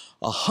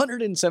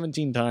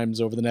 117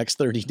 times over the next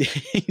 30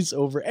 days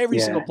over every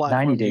single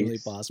platform 90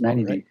 days, possible.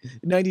 90 right? days.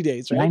 90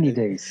 days, right? 90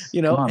 days.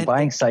 You know, come on,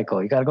 buying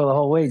cycle. You got to go the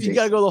whole way, Jason. You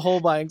got to go the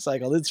whole buying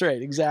cycle. That's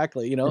right.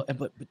 Exactly. You know,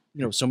 but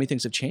so many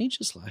things have changed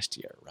this last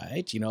year,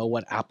 right? You know,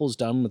 what Apple's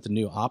done with the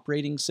new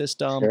operating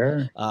system,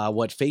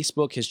 what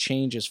Facebook has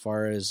changed as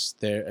far as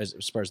their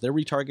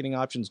retargeting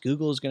options.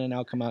 Google is going to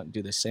now come out and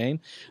do the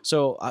same.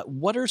 So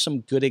what are some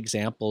good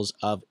examples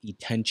of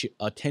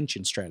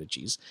attention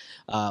strategies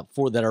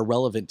that are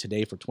relevant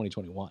today for 2021?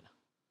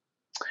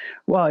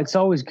 Well, it's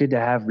always good to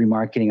have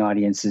remarketing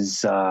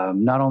audiences,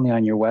 not only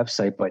on your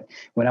website, but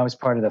when I was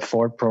part of the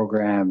Ford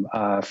program,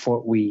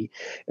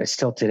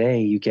 still today,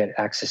 you get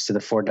access to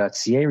the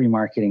Ford.ca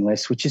remarketing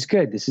list, which is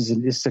good. This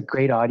is a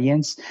great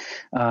audience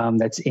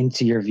that's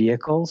into your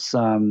vehicles.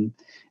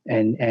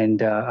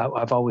 And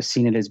I've always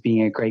seen it as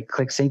being a great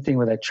click. Same thing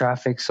with at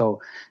Traffic. So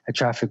at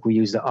Traffic, we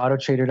use the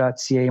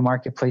Autotrader.ca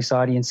marketplace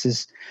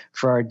audiences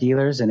for our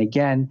dealers. And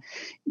again,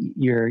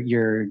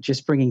 you're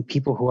just bringing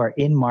people who are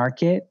in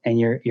market, and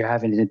you're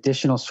having an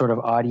additional sort of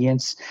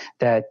audience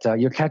that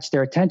you'll catch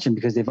their attention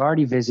because they've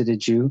already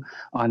visited you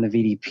on the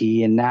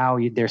VDP, and now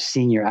they're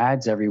seeing your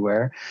ads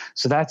everywhere.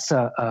 So that's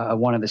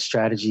one of the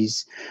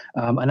strategies.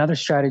 Another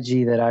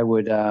strategy that I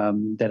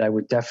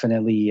would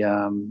definitely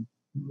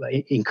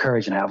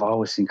encourage, and I've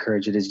always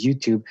encouraged it, is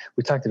YouTube.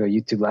 We talked about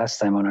YouTube last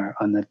time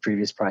on the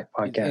previous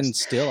podcast. And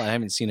still, I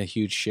haven't seen a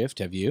huge shift.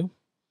 Have you?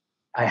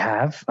 I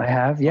have.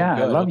 Yeah,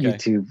 I love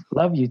YouTube.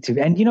 Love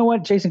YouTube. And you know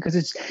what, Jason?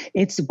 Because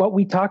it's what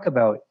we talk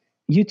about.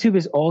 YouTube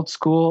is old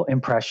school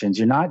impressions.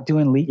 You're not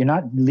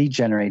lead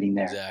generating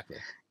there. Exactly.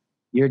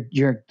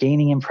 You're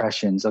gaining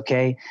impressions.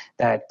 Okay,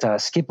 that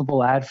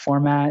skippable ad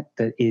format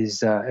that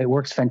is it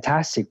works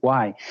fantastic.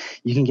 Why?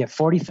 You can get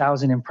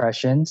 40,000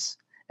 impressions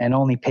and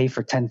only pay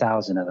for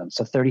 10,000 of them.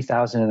 So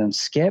 30,000 of them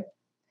skip.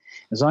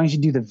 As long as you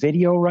do the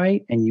video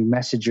right and you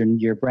message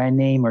your brand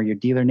name or your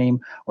dealer name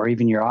or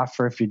even your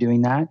offer, if you're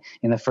doing that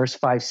in the first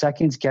 5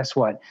 seconds, guess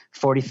what?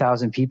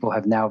 40,000 people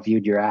have now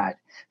viewed your ad,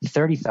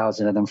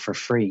 30,000 of them for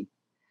free.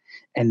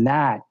 And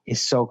that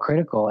is so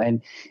critical.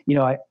 And,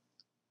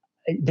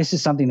 this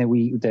is something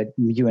that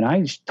you and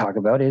I talk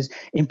about, is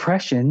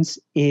impressions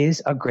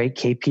is a great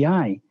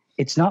KPI.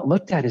 It's not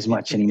looked at as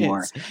much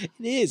anymore. It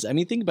is. I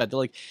mean, think about it.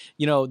 Like,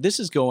 this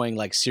is going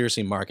like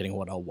seriously marketing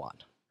 101,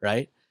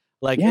 right?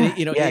 Like,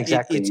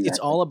 exactly. It's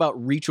all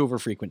about reach over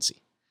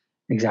frequency.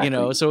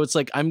 Exactly. So it's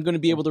like, I'm going to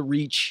be able to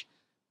reach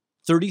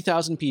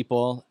 30,000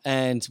 people,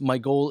 and my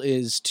goal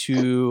is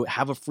to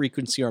have a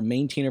frequency or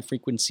maintain a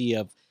frequency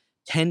of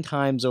 10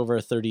 times over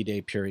a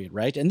 30-day period,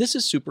 right? And this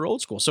is super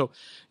old school. So,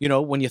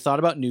 when you thought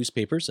about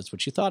newspapers, that's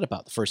what you thought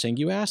about. The first thing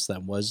you asked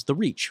them was the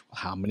reach.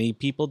 How many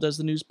people does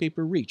the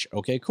newspaper reach?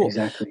 Okay, cool.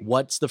 Exactly.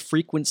 What's the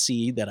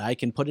frequency that I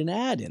can put an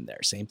ad in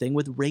there? Same thing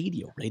with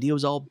radio. Radio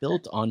is all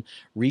built on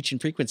reach and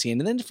frequency. And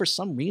then for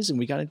some reason,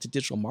 we got into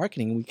digital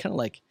marketing and we kind of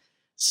like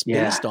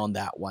spaced on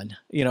that one.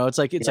 It's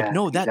like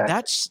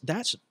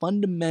that's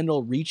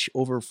fundamental reach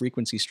over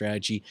frequency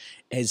strategy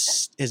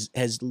has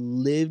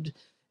lived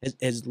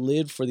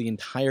for the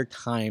entire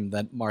time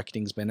that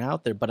marketing's been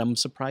out there, but I'm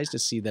surprised to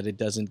see that it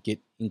doesn't get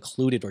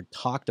included or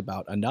talked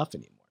about enough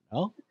anymore.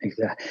 No?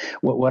 Exactly.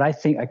 What I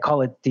think, I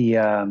call it the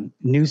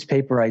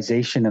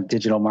newspaperization of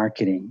digital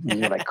marketing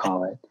is what I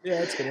call it.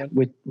 Yeah, that's a good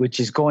one. Which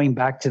is going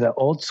back to the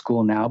old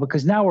school now,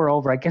 because now we're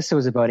over. I guess it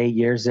was about 8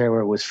 years there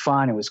where it was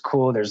fun. It was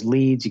cool. There's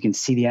leads. You can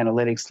see the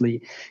analytics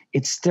lead.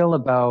 It's still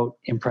about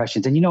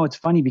impressions. And it's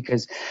funny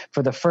because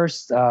for the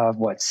first,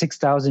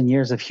 6,000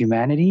 years of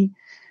humanity,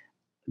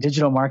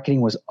 digital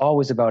marketing was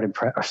always about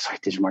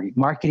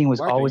marketing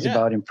was always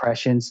about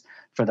impressions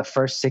for the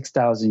first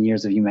 6,000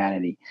 years of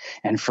humanity.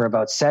 And for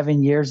about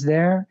 7 years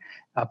there,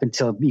 up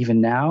until even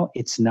now,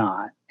 it's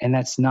not. And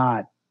that's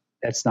not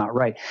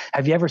right.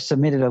 Have you ever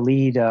submitted a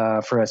lead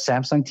for a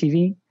Samsung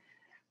TV?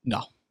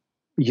 No.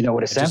 You know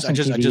what a Samsung TV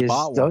is? I just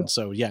bought one,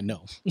 so yeah,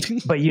 no.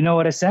 But you know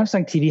what a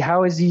Samsung TV,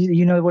 how is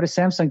you know what a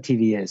Samsung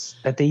TV is?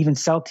 That they even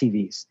sell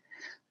TVs.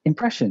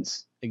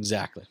 Impressions.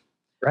 Exactly.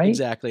 Right?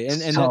 Exactly.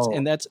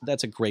 And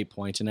that's a great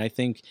point. And I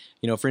think,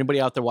 for anybody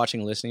out there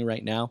watching and listening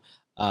right now,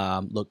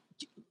 look,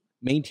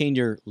 maintain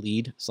your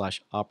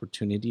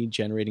lead/opportunity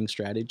generating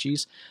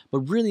strategies, but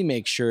really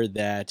make sure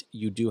that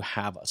you do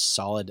have a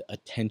solid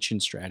attention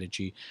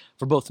strategy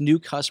for both new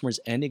customers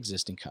and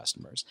existing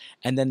customers.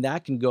 And then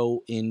that can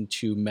go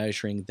into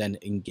measuring then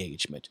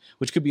engagement,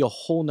 which could be a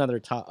whole nother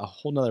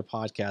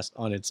podcast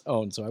on its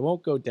own. So I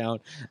won't go down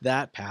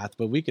that path,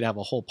 but we could have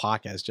a whole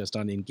podcast just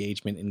on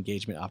engagement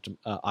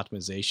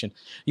optimization.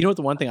 You know what?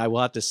 The one thing I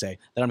will have to say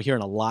that I'm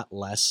hearing a lot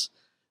less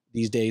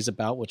these days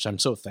about, which I'm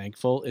so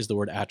thankful, is the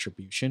word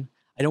attribution.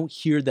 I don't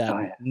hear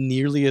that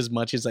nearly as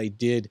much as I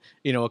did,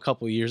 a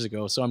couple of years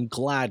ago. So I'm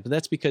glad, but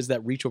that's because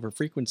that reach over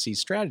frequency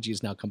strategy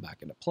has now come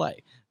back into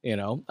play.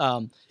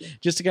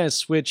 Just to kind of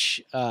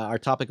switch our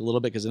topic a little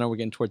bit, because I know we're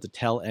getting towards the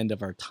tail end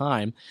of our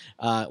time.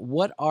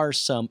 What are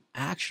some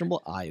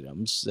actionable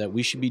items that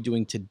we should be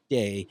doing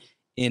today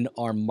in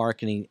our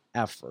marketing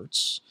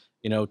efforts,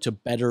 to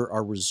better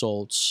our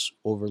results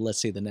over, let's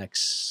say, the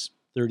next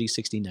 30,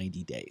 60,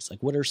 90 days?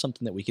 Like, what are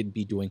something that we could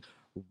be doing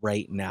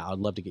right now? I'd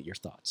love to get your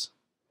thoughts.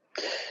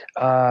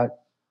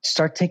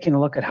 Start taking a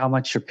look at how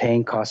much you're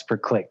paying cost per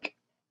click.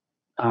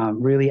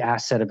 Really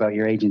ask that about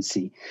your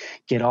agency.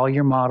 Get all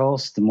your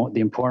models,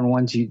 the important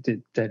ones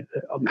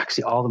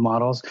actually all the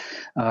models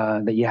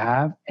that you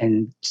have,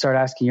 and start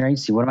asking your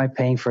agency, what am I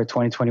paying for a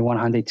 2021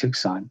 Hyundai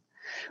Tucson?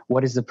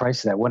 What is the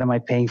price of that? What am I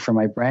paying for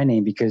my brand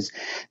name? Because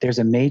there's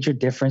a major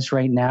difference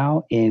right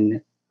now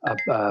in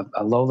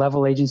a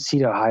low-level agency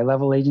to a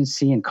high-level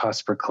agency and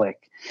cost per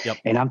click. Yep.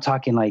 And I'm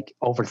talking like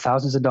over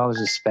thousands of dollars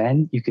to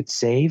spend you could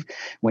save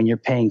when you're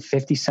paying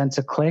 50 cents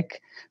a click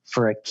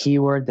for a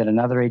keyword that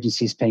another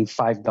agency is paying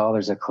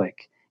 $5 a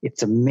click.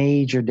 It's a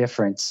major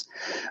difference.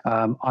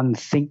 On the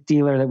Think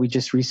Dealer that we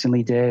just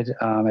recently did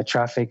at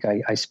Traffic,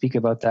 I speak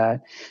about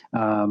that.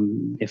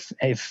 If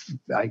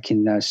I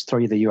can throw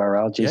you the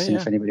URL, Jason,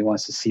 if anybody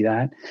wants to see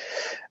that.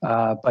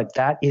 But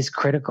that is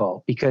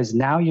critical, because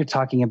now you're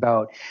talking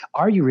about,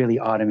 are you really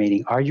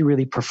automating? Are you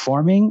really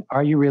performing?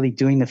 Are you really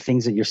doing the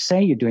things that you're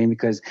saying you're doing?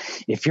 Because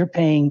if you're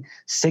paying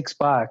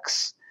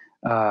 $6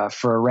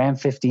 for a Ram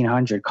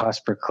 1500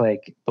 cost per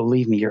click,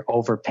 believe me, you're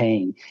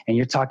overpaying. And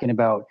you're talking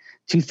about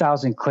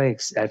 2,000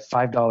 clicks at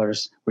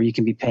 $5, where you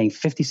can be paying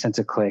 50 cents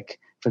a click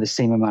for the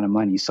same amount of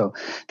money. So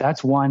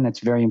that's one that's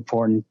very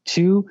important.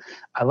 Two,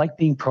 I like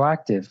being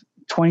proactive.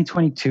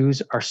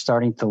 2022s are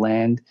starting to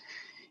land.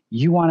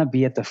 You want to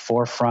be at the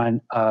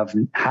forefront of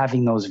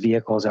having those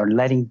vehicles, or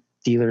letting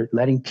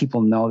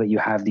people know that you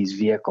have these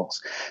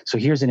vehicles. So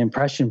here's an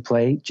impression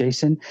play,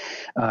 Jason.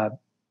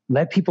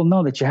 Let people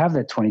know that you have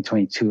that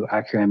 2022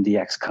 Acura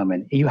MDX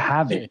coming. You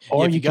have it,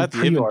 or you got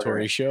the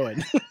inventory it.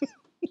 showing.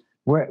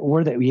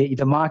 Where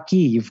the Mach-E,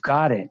 you've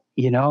got it.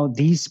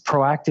 These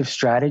proactive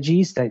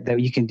strategies that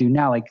you can do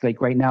now. Like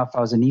right now, if I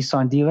was a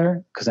Nissan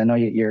dealer, because I know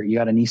you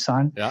got a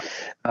Nissan. Yeah.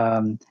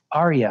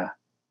 Aria,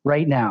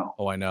 right now.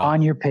 Oh, I know.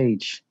 On your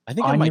page. I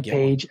think on your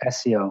page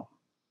SEO.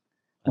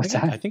 What's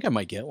that? I think I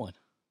might get one.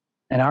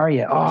 An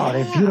Aria. Oh,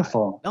 they're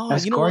beautiful. No,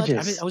 that's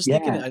gorgeous. What? I was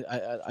thinking.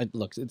 I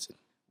look.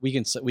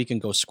 We can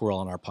go squirrel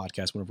on our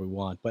podcast whenever we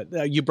want,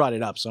 but you brought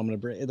it up, so I'm going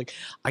to bring.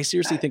 I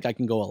seriously think I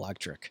can go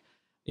electric.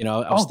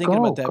 I was thinking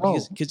about that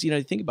because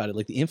you think about it,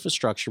 like the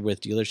infrastructure with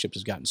dealerships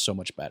has gotten so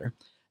much better,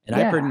 and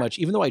I pretty much,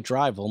 even though I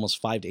drive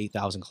almost 5,000 to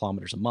 8,000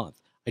 kilometers a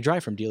month, I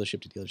drive from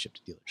dealership to dealership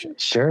to dealership.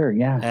 Sure,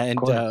 yeah, and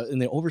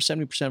over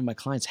 70% of my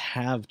clients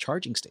have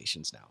charging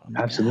stations now. I'm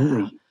like,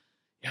 absolutely.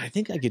 I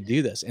think I could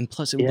do this, and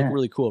plus it would look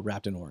really cool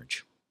wrapped in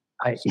orange.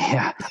 I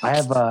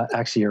have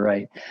actually, you're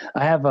right.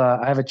 I have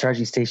a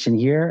charging station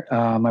here.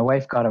 My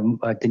wife got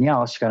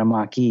Danielle, she got a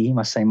Mach-E,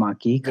 Mustang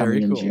Mach-E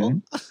coming in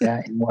June.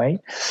 Yeah, in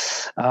white.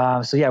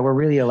 So yeah, we're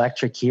really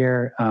electric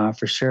here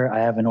for sure. I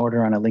have an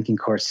order on a Lincoln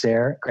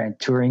Corsair Grand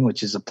Touring,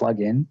 which is a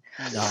plug-in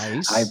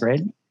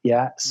hybrid.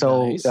 Yeah.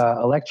 So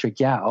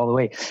electric, all the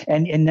way.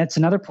 And that's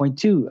another point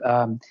too.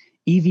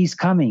 EV's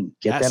coming.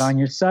 Get that on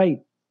your site.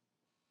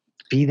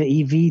 Be the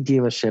EV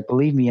dealership.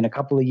 Believe me, in a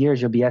couple of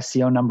years, you'll be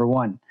SEO number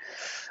 1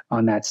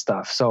 on that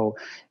stuff. So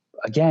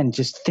again,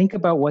 just think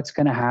about what's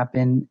going to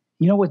happen.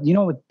 What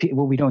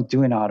we don't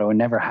do in auto and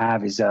never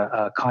have is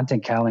a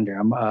content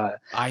calendar.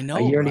 I know,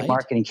 a yearly right?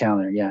 marketing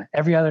calendar. Yeah.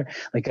 Every other,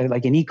 like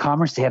in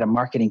e-commerce, they had a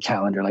marketing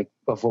calendar, like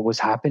of what was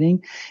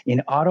happening.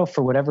 In auto,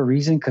 for whatever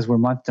reason, because we're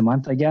month to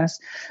month, I guess,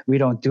 we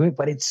don't do it,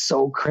 but it's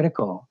so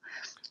critical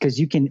because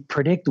you can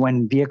predict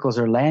when vehicles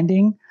are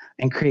landing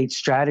and create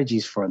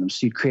strategies for them.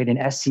 So you'd create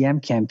an SEM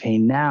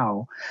campaign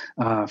now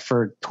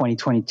for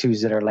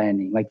 2022s that are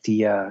landing. Like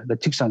the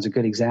Tucson's a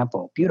good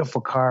example. Beautiful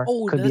car.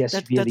 Could be SUV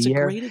of the year. That's a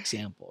great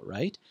example,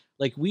 right?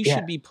 Like we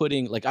should be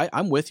putting, like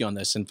I'm with you on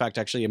this. In fact,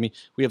 actually, I mean,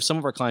 we have some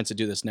of our clients that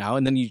do this now,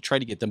 and then you try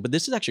to get them. But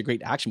this is actually a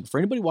great action for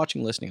anybody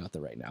watching, listening out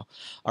there right now.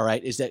 All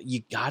right, is that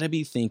you got to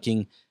be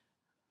thinking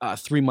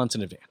 3 months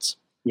in advance.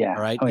 Yeah.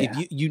 All right. Oh, yeah.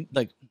 If you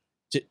like.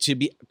 To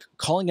be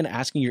calling and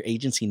asking your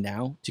agency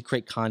now to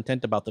create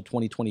content about the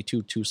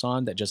 2022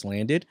 Tucson that just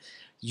landed,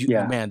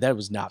 man, that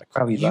was not a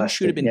crowd. You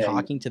should have been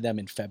talking to them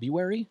in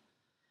February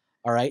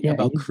all right, Yeah,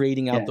 about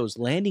creating out yeah. those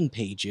landing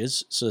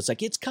pages. So it's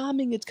like, it's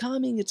coming,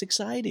 it's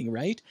exciting,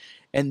 right?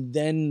 And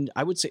then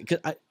I would say, 'cause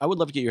I would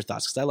love to get your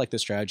thoughts because I like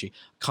this strategy.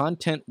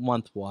 Content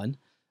month one,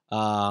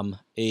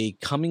 a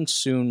coming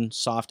soon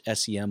soft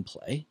SEM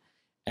play.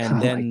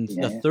 And then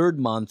the third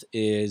month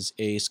is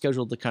a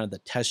scheduled to kind of the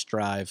test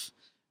drive,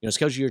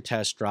 schedule your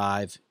test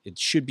drive. It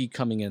should be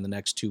coming in the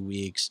next 2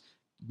 weeks.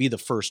 Be the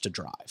first to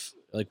drive.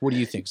 Like, what do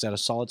you think? Is that a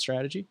solid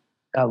strategy?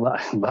 I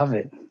love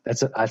it.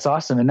 That's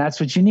awesome. And that's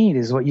what you need,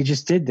 is what you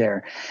just did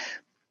there.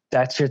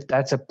 That's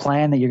a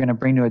plan that you're going to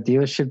bring to a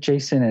dealership,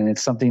 Jason, and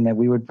it's something that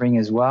we would bring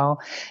as well.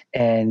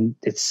 And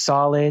it's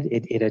solid.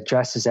 It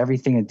addresses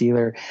everything a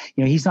dealer,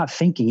 he's not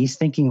thinking. He's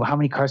thinking, well, how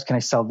many cars can I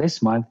sell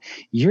this month?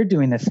 You're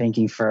doing the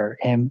thinking for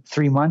him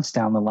 3 months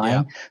down the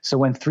line. Yeah. So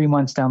when 3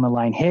 months down the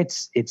line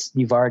hits,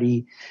 you've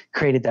already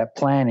created that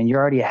plan and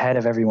you're already ahead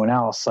of everyone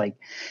else. Like,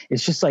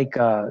 it's just like,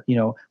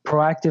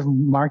 proactive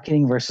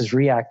marketing versus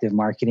reactive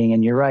marketing.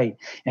 And you're right.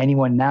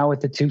 Anyone now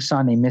with the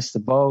Tucson, they missed the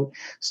boat.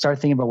 Start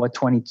thinking about what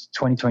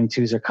 2022s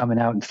are coming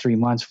out in 3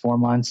 months, 4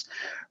 months,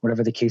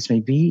 whatever the case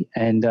may be.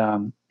 And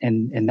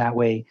that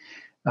way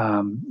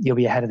you'll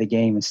be ahead of the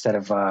game instead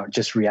of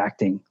just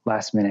reacting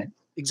last minute.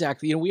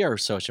 Exactly. We are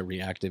such a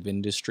reactive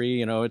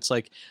industry. It's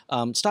like,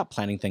 stop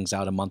planning things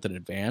out a month in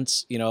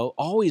advance,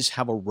 always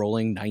have a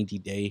rolling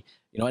 90-day,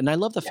 and I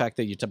love the fact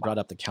that you brought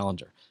up the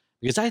calendar,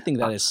 because I think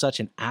that is such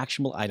an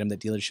actionable item that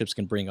dealerships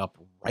can bring up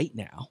right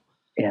now.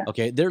 Yeah.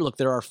 Okay. There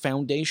are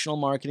foundational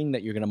marketing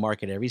that you're going to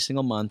market every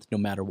single month, no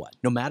matter what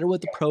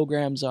the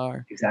programs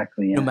are.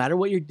 Exactly. Yeah. No matter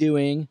what you're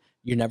doing,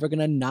 you're never going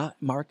to not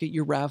market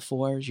your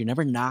RAV4s. You're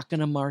never not going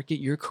to market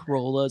your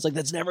Corollas. Like,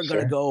 that's never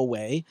going to go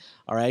away.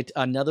 All right.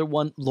 Another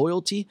one,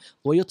 loyalty.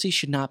 Loyalty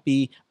should not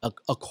be a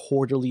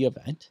quarterly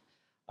event.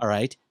 All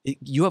right.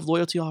 You have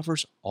loyalty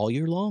offers all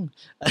year long.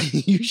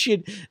 There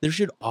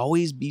should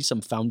always be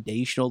some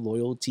foundational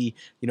loyalty,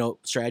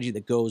 strategy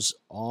that goes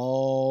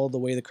all the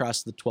way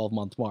across the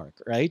 12-month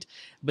mark. Right.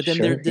 But then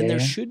there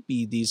should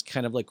be these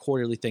kind of like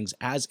quarterly things,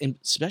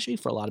 especially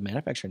for a lot of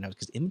manufacturers now,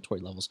 because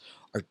inventory levels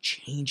are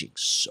changing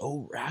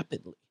so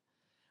rapidly.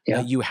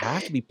 Yeah. You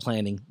have to be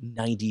planning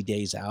 90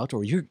 days out,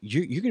 or you're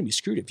going to be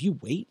screwed. If you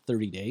wait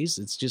 30 days,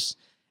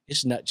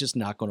 it's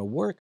not going to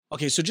work.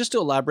 Okay, so just to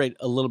elaborate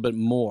a little bit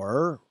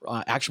more,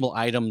 actionable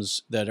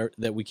items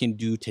that we can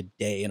do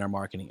today in our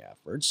marketing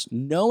efforts,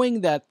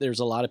 knowing that there's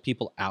a lot of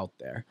people out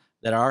there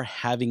that are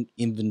having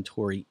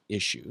inventory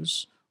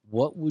issues,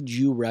 what would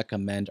you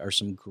recommend are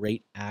some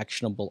great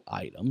actionable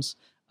items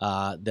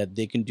that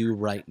they can do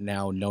right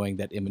now, knowing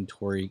that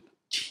inventory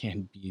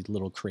can be a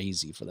little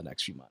crazy for the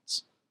next few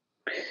months?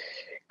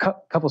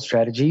 Couple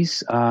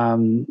strategies.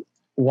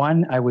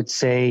 One, I would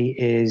say,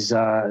 is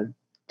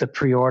the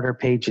pre-order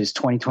pages,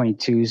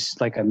 2022s,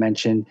 like I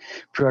mentioned.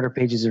 Pre-order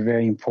pages are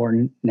very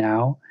important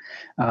now.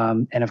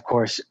 And of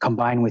course,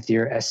 combine with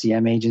your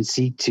SEM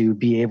agency to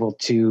be able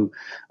to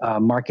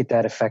market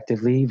that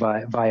effectively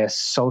via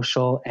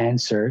social and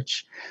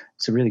search.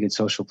 It's a really good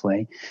social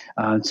play.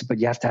 But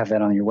you have to have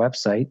that on your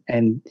website.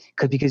 And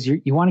because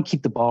you want to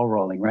keep the ball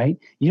rolling, right?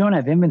 You don't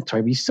have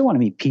inventory, but you still want to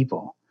meet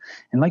people.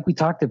 And like we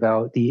talked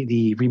about,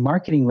 the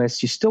remarketing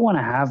lists, you still want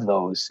to have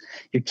those.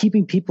 You're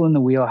keeping people in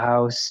the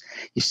wheelhouse.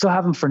 You still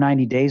have them for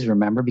 90 days,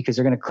 remember, because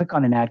they're going to click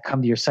on an ad,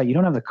 come to your site. You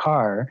don't have the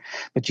car,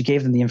 but you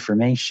gave them the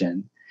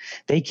information.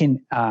 They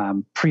can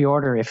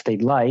pre-order if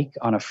they'd like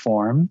on a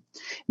form.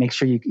 Make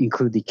sure you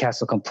include the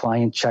Castle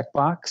compliant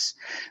checkbox,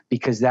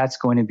 because that's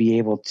going to be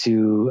able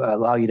to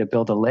allow you to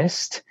build a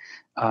list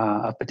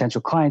of potential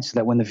clients, so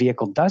that when the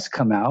vehicle does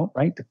come out,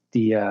 right,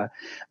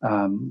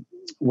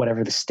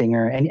 whatever the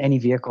Stinger, any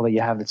vehicle that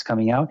you have that's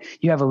coming out,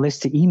 you have a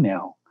list to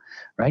email,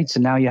 right? So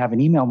now you have an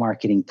email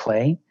marketing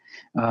play.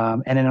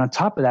 And then on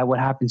top of that, what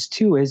happens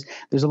too is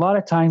there's a lot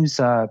of times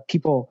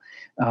people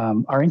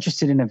are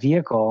interested in a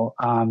vehicle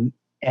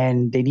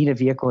and they need a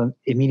vehicle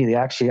immediately.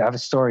 Actually, I have a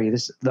story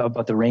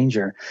about the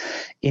Ranger.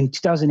 In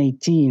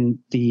 2018,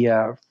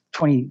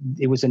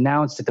 it was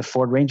announced that the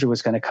Ford Ranger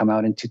was going to come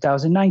out in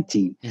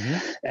 2019.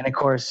 Mm-hmm. And of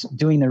course,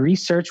 doing the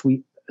research,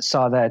 we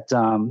saw that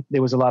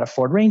there was a lot of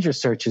Ford Ranger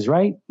searches,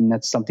 right? And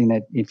that's something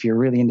that if you're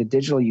really into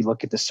digital, you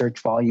look at the search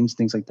volumes,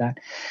 things like that.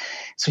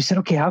 So we said,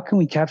 okay, how can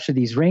we capture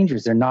these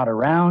Rangers? They're not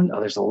around. Oh,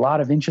 there's a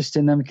lot of interest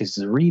in them because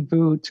it's a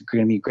reboot. It's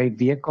going to be a great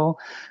vehicle.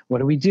 What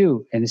do we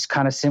do? And it's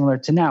kind of similar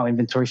to now,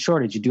 inventory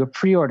shortage. You do a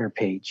pre-order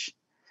page.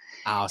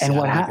 Oh, and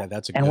what happened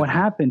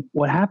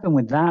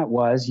with that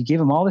was you give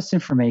them all this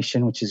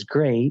information, which is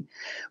great.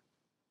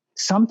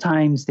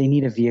 Sometimes they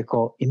need a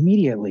vehicle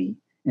immediately.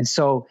 And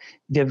so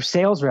the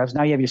sales reps,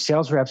 now you have your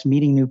sales reps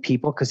meeting new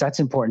people, because that's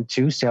important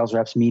too. Sales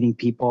reps meeting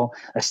people,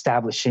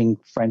 establishing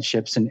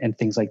friendships and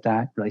things like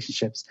that,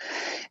 relationships.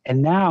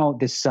 And now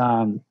this,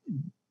 now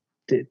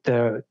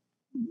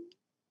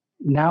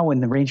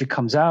when the Ranger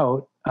comes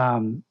out,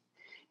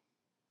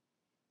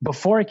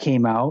 before it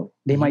came out,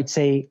 they might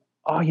say,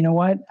 oh, you know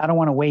what? I don't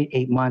want to wait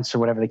 8 months or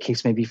whatever the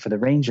case may be for the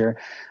Ranger.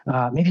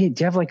 Maybe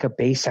do you have like a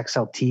base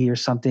XLT or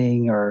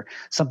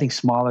something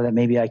smaller that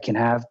maybe I can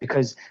have,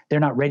 because they're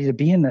not ready to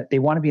be they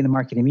want to be in the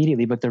market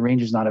immediately, but the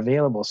Ranger's not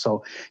available.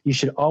 So you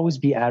should always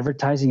be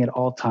advertising at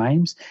all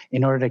times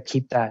in order to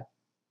keep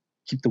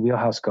the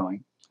wheelhouse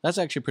going. That's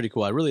actually pretty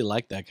cool. I really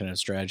like that kind of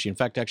strategy. In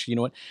fact, actually, you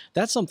know what?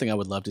 That's something I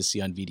would love to see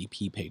on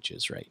VDP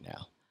pages right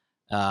now.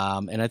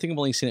 And I think I've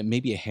only seen it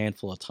maybe a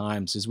handful of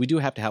times, is we do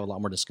have to have a lot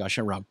more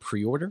discussion around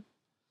pre-order.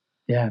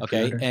 Yeah.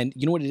 Okay. Pre-order. And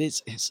you know what it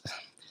is? It's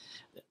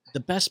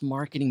the best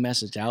marketing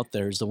message out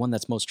there is the one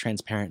that's most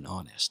transparent and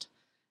honest.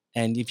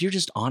 And if you're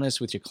just honest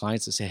with your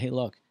clients to say, hey,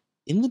 look,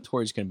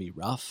 inventory is going to be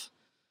rough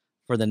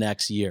for the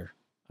next year.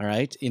 All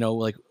right. You know,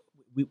 like,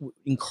 we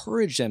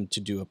encourage them to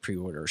do a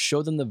pre-order,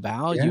 show them the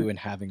value in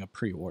having a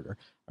pre-order.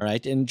 All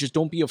right. And just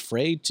don't be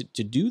afraid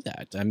to do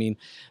that. I mean,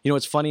 you know,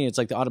 it's funny. It's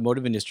like the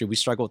automotive industry. We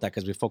struggle with that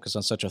because we focus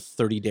on such a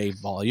 30-day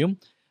volume.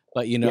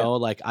 But, you know,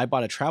 like I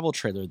bought a travel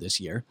trailer this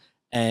year,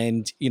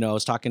 and, you know, I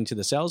was talking to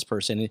the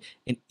salesperson,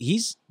 and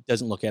he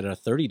doesn't look at it a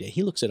 30-day.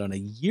 He looks at it on a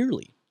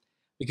yearly,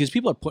 because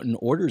people are putting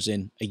orders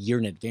in a year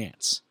in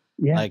advance.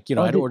 Yeah. Like, you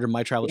know, I'd order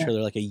my travel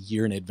trailer like a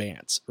year in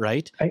advance,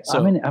 right?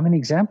 I'm an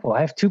example. I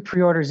have 2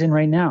 pre-orders in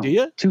right now. Do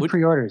you? 2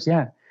 pre-orders,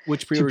 yeah.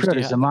 Which pre-orders do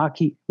you have? The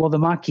Mach-E. Well, the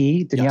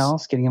Mach-E,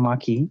 Danielle's getting a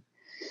Mach-E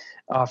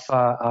off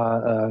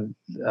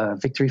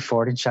Victory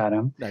Ford in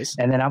Chatham. Nice.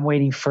 And then I'm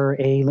waiting for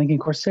a Lincoln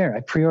Corsair.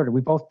 I pre-ordered.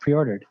 We both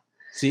pre-ordered.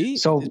 See?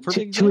 So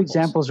 2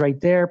 examples right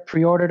there,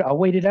 pre-ordered. I'll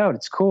wait it out.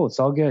 It's cool. It's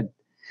all good.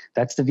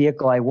 That's the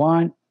vehicle I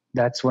want.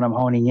 That's what I'm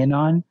honing in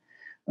on.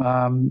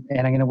 And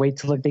I'm going to wait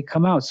till they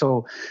come out.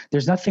 So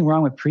there's nothing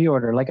wrong with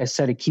pre-order. Like I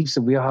said, it keeps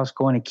the wheelhouse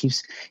going. It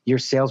keeps your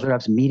sales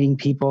reps meeting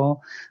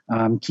people,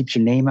 keeps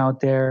your name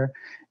out there.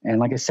 And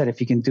like I said,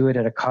 if you can do it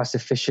at a cost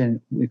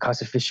efficient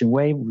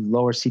way, with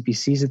lower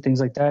CPCs and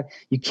things like that,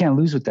 you can't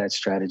lose with that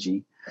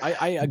strategy.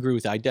 I agree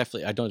with that. I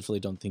definitely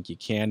don't think you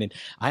can. And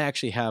I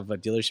actually have a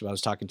dealership I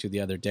was talking to the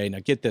other day. Now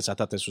get this, I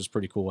thought this was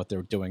pretty cool what they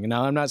were doing. And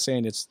now I'm not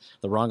saying it's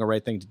the wrong or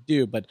right thing to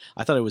do, but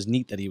I thought it was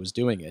neat that he was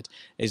doing it,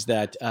 is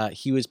that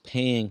he was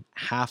paying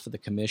half of the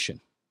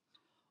commission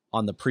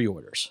on the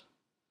pre-orders.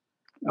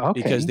 Okay.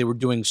 Because they were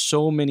doing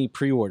so many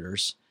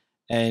pre-orders.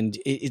 And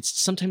it's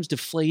sometimes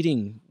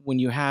deflating when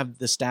you have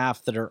the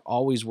staff that are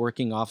always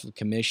working off of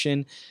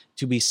commission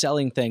to be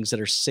selling things that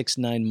are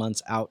 6-9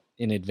 months out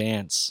in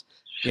advance.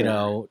 Sure. You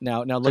know,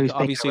 now look,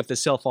 obviously if the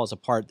sale falls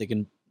apart,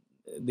 they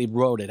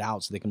wrote it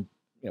out so they can,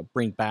 you know,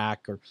 bring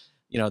back, or,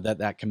 you know,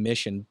 that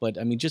commission. But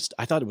I mean,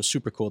 I thought it was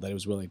super cool that he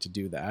was willing to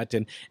do that.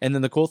 And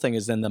then the cool thing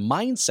is then the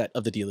mindset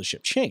of the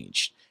dealership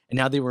changed, and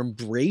now they were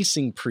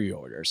embracing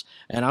pre-orders.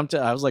 And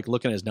I was like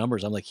looking at his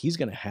numbers. I'm like, he's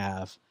going to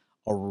have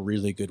a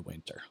really good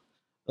winter.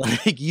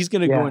 Like he's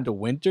going to go into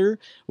winter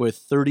with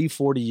 30,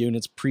 40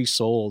 units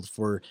pre-sold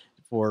for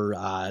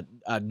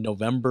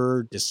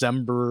November,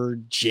 December,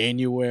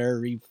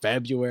 January,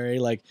 February.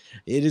 Like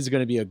it is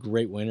going to be a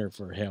great winter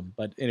for him.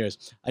 But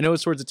anyways, I know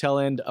it's towards the tail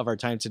end of our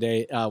time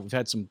today. We've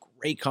had some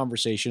great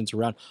conversations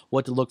around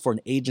what to look for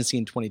in agency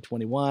in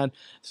 2021,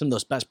 some of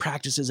those best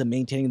practices of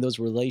maintaining those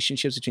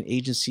relationships between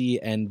agency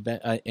and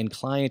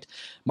client,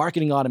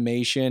 marketing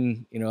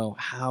automation. You know,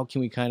 how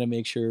can we kind of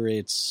make sure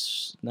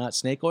it's not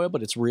snake oil,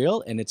 but it's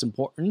real and it's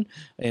important,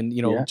 and,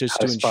 you know, just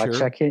to ensure,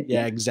 check it.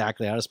 Yeah,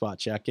 exactly, how to spot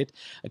check it.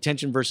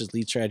 Attention versus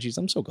lead strategies.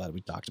 I'm so glad we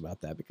talked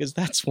about that, because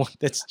that's one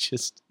that's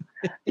just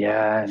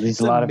there's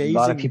a lot of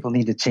people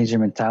need to change their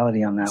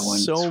mentality on that one.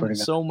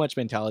 So much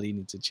mentality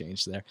needs to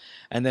change there.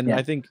 And then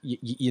I think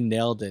you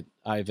nailed it,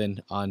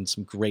 Ivan, on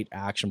some great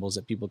actionables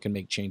that people can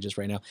make changes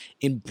right now.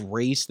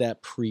 Embrace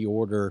that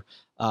pre-order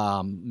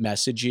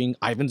messaging.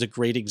 Ivan's a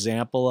great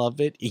example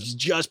of it. He's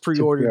just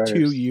pre-ordered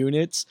 2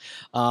 units.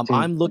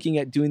 I'm looking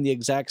at doing the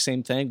exact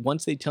same thing.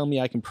 Once they tell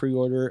me I can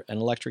pre-order an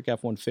electric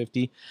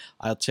F-150,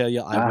 I'll tell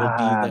you I will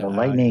be there. The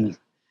Lightning.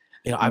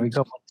 You know,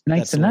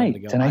 Tonight's the night.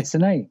 Tonight's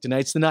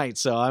the night.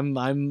 So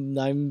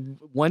I'm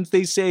once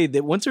they say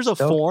that, once there's a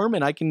form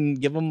and I can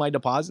give them my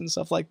deposit and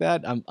stuff like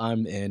that,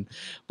 I'm in.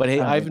 But hey,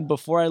 Ivan,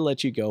 before I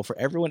let you go, for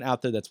everyone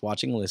out there that's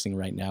watching and listening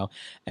right now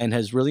and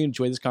has really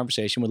enjoyed this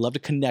conversation, would love to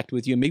connect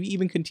with you and maybe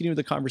even continue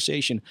the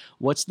conversation,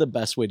 what's the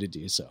best way to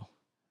do so?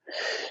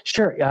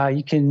 Sure.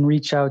 You can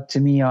reach out to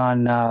me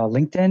on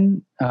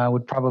LinkedIn,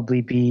 would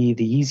probably be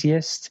the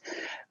easiest.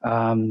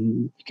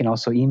 You can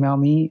also email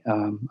me,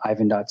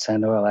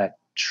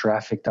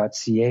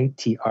 ivan.sandoval@traffic.ca,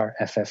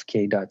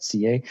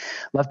 trffk.ca.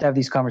 Love to have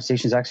these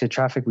conversations. Actually, at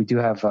Traffic, we do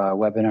have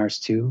webinars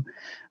too,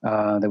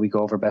 that we go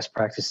over best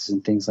practices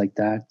and things like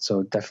that.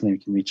 So definitely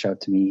you can reach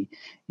out to me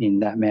in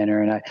that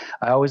manner. And I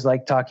always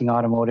like talking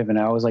automotive, and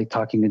I always like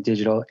talking to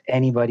digital.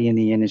 Anybody in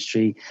the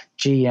industry,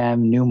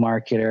 GM, new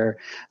marketer,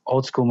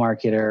 old school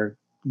marketer,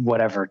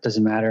 whatever, it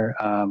doesn't matter.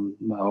 I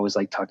always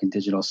like talking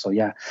digital. So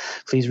yeah,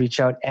 please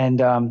reach out.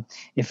 And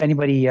if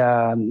anybody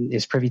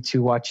is privy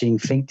to watching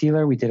Think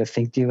Dealer, we did a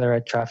Think Dealer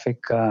at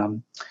Traffic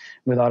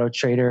with Auto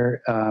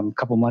Trader a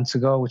couple months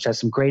ago, which has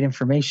some great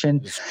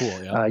information. It's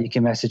cool, yeah. You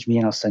can message me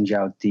and I'll send you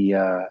out the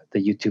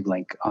YouTube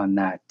link on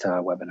that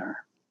webinar.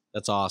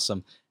 That's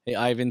awesome. Hey,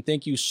 Ivan,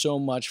 thank you so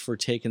much for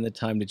taking the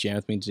time to jam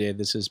with me today.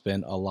 This has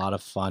been a lot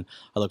of fun.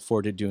 I look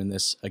forward to doing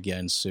this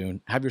again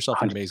soon. Have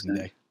yourself an 100%. amazing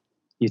day.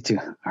 You too.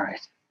 All right.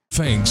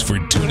 Thanks for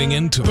tuning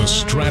in to the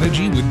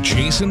Strategy with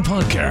Jason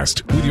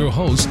podcast with your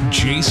host,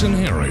 Jason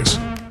Harris.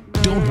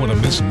 Don't want to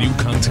miss new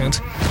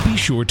content? Be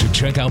sure to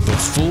check out the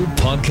full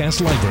podcast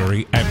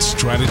library at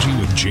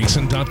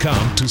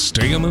strategywithjason.com to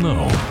stay in the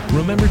know.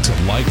 Remember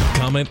to like,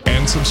 comment,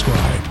 and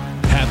subscribe.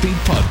 Happy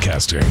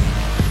podcasting.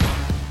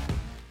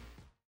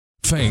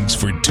 Thanks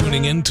for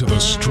tuning in to the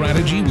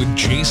Strategy with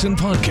Jason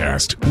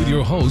podcast with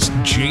your host,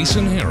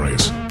 Jason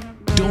Harris.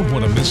 Don't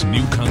want to miss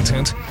new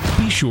content?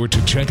 Be sure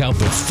to check out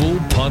the full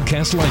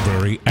podcast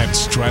library at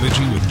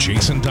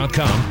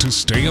strategywithjason.com to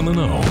stay in the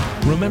know.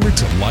 Remember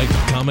to like,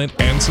 comment,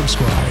 and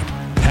subscribe.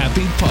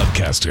 Happy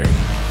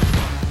podcasting.